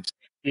braves.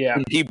 Yeah.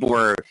 And people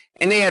were,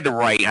 and they had the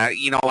right,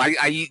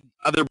 I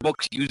other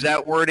books use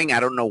that wording. I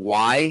don't know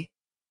why,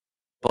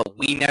 but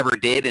we never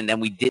did. And then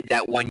we did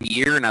that one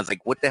year, and I was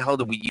like, what the hell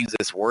did we use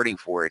this wording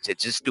for? It's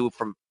just do it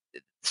from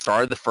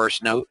start of the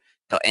first note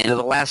to end of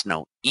the last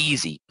note.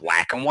 Easy,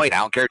 black and white. I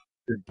don't care.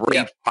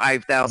 Brave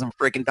 5,000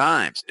 freaking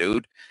times,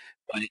 dude.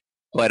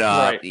 But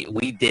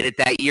we did it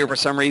that year for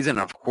some reason.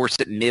 Of course,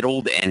 it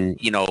middled, and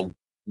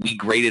we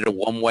graded it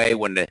one way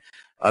when the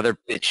other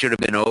it should have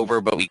been over,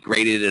 but we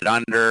graded it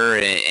under,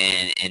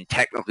 and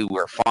technically we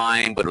were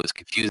fine, but it was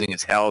confusing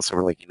as hell. So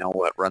we're like, you know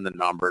what? Run the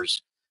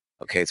numbers.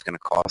 Okay, it's going to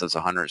cost us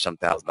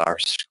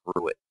 $100,000.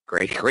 Screw it.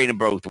 Graded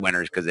both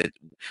winners because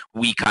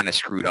we kind of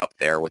screwed up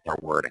there with our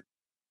wording.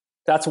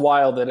 That's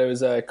wild that it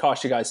was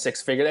cost you guys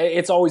 6 figures.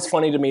 It's always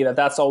funny to me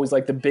that's always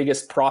like the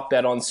biggest prop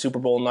bet on Super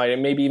Bowl night,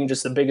 and maybe even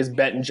just the biggest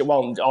bet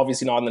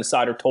obviously not on the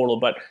side or total,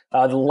 but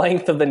the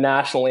length of the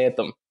national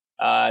anthem.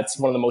 It's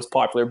one of the most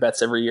popular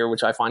bets every year,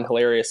 which I find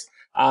hilarious.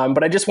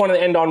 But I just wanted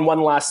to end on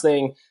one last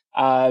thing,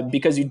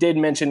 because you did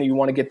mention that you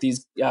want to get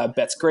these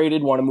bets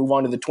graded, want to move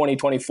on to the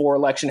 2024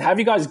 election. Have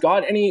you guys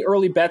got any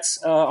early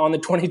bets on the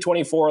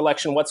 2024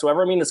 election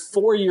whatsoever? I mean, it's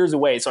 4 years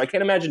away, so I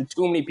can't imagine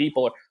too many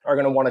people are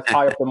going to want to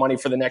tie up their money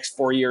for the next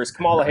 4 years.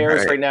 Kamala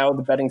Harris right now,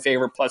 the betting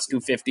favorite, plus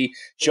 250.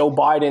 Joe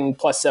Biden,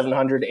 plus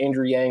 700.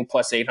 Andrew Yang,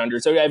 plus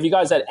 800. So have you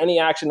guys had any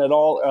action at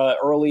all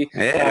early in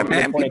the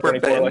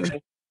 2024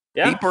 election?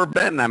 Yeah. People are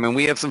betting. I mean,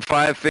 we have some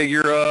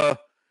 5-figure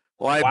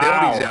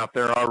liabilities out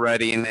there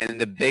already,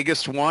 and the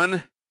biggest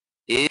one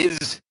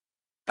is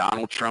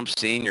Donald Trump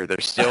Sr.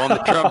 They're still on the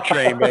Trump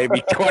train,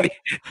 baby.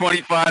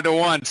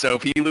 25-1. So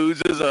if he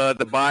loses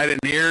the Biden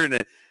here and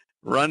it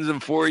runs in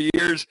 4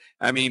 years,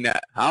 I mean,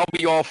 I'll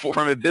be all for.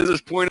 From a business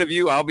point of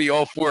view, I'll be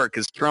all for it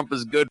because Trump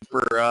is good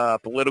for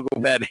political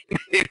betting.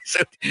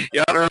 So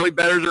the other early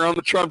bettors are on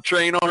the Trump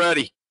train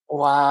already.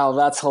 Wow,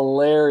 that's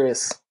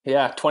hilarious.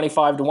 Yeah,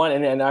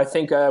 25-1. And I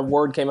think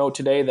word came out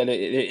today that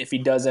if he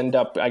does end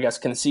up, I guess,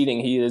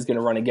 conceding, he is going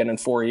to run again in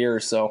 4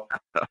 years. So,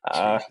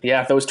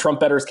 yeah, those Trump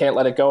bettors can't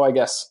let it go, I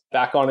guess.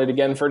 Back on it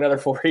again for another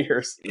 4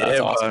 years. That's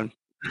awesome.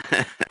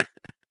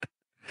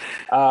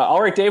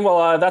 All right, Dave.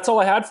 Well, that's all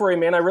I had for you,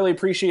 man. I really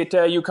appreciate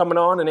you coming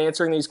on and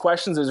answering these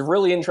questions. It was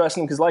really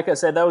interesting because, like I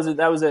said, that was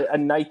a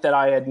night that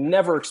I had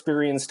never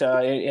experienced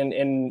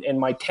in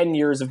my 10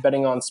 years of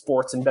betting on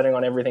sports and betting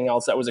on everything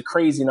else. That was a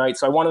crazy night.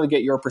 So I wanted to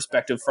get your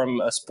perspective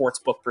from a sports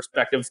book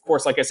perspective. Of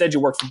course, like I said, you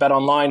work for Bet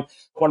Online,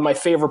 one of my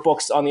favorite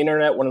books on the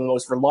internet, one of the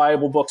most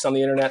reliable books on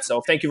the internet. So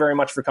thank you very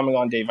much for coming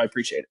on, Dave. I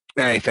appreciate it.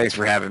 Hey, thanks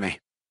for having me.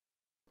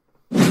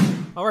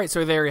 All right,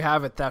 so there you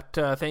have it.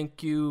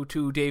 Thank you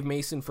to Dave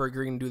Mason for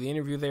agreeing to do the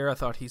interview there. I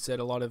thought he said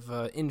a lot of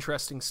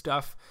interesting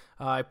stuff.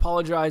 I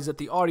apologize that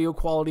the audio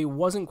quality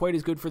wasn't quite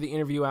as good for the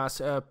interview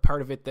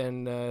part of it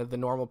than the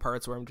normal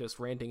parts where I'm just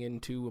ranting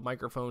into a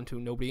microphone to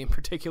nobody in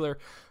particular.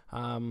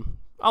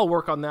 I'll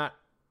work on that.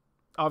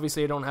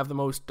 Obviously, I don't have the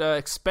most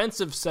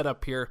expensive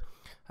setup here,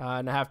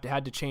 and I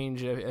had to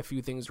change a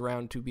few things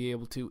around to be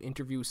able to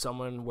interview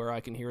someone where I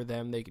can hear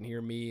them, they can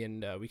hear me,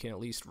 and we can at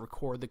least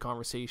record the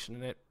conversation,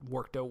 and it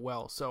worked out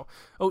well. So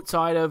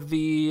outside of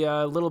the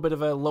little bit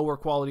of a lower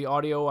quality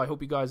audio, I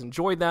hope you guys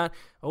enjoyed that.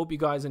 I hope you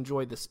guys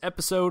enjoyed this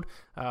episode.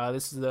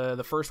 This is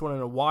the first one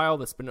in a while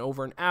that's been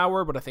over an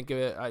hour, but I think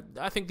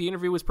the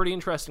interview was pretty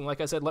interesting.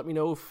 Like I said, let me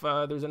know if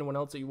there's anyone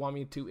else that you want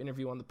me to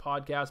interview on the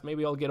podcast.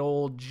 Maybe I'll get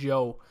old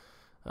Joe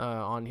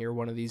on here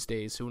one of these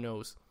days. Who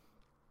knows?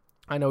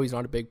 I know he's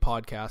not a big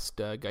podcast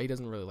guy. He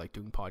doesn't really like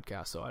doing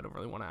podcasts, so I don't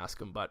really want to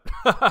ask him. But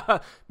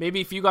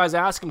maybe if you guys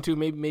ask him to,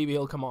 maybe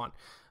he'll come on.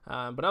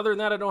 But other than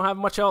that, I don't have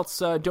much else.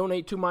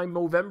 Donate to my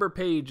Movember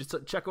page.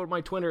 Check out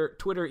my Twitter,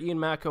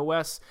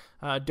 IanMacOS.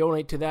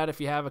 Donate to that if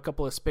you have a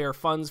couple of spare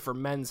funds for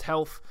men's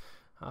health.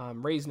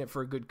 Raising it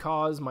for a good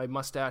cause. My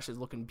mustache is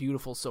looking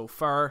beautiful so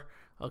far.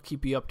 I'll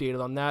keep you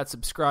updated on that.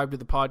 Subscribe to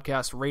the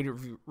podcast, rate it,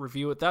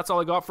 review it. That's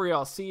all I got for you.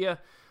 I'll see you.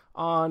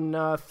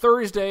 On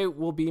Thursday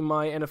will be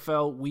my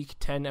NFL Week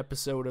 10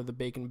 episode of the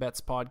Bacon Bets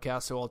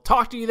podcast, so I'll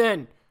talk to you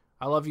then.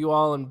 I love you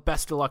all, and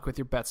best of luck with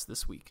your bets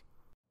this week.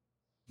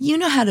 You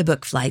know how to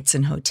book flights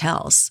and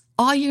hotels.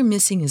 All you're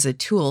missing is a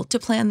tool to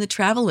plan the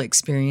travel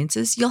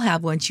experiences you'll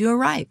have once you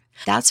arrive.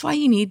 That's why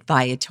you need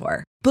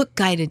Viator. Book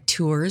guided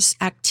tours,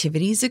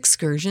 activities,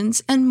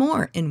 excursions, and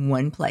more in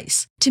one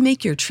place to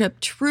make your trip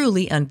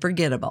truly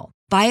unforgettable.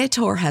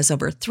 Viator has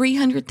over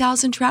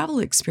 300,000 travel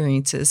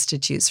experiences to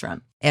choose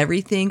from.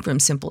 Everything from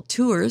simple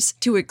tours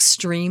to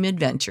extreme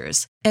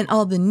adventures and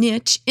all the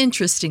niche,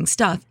 interesting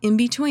stuff in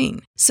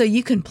between. So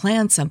you can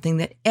plan something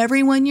that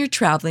everyone you're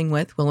traveling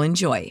with will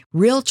enjoy.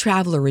 Real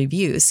traveler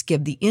reviews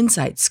give the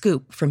inside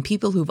scoop from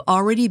people who've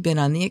already been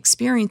on the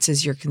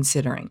experiences you're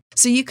considering.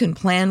 So you can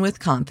plan with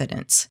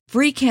confidence.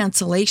 Free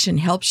cancellation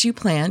helps you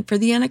plan for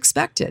the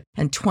unexpected.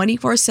 And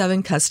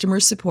 24/7 customer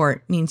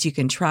support means you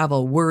can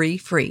travel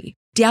worry-free.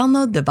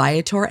 Download the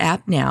Viator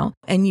app now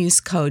and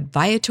use code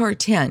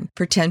Viator10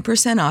 for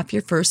 10% off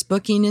your first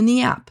booking in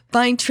the app.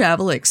 Find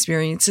travel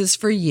experiences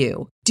for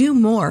you. Do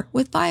more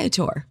with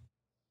Viator.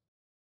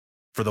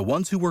 For the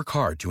ones who work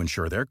hard to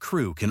ensure their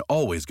crew can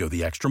always go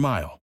the extra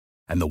mile,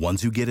 and the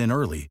ones who get in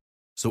early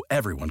so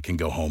everyone can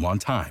go home on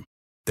time,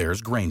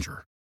 there's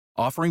Grainger,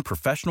 offering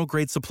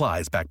professional-grade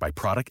supplies backed by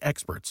product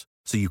experts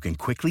so you can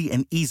quickly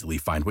and easily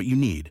find what you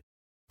need.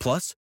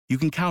 Plus, you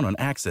can count on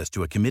access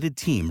to a committed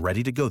team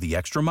ready to go the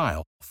extra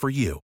mile for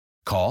you.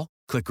 Call,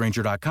 click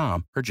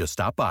Grainger.com, or just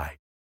stop by.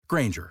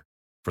 Grainger,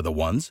 for the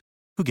ones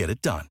who get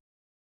it done.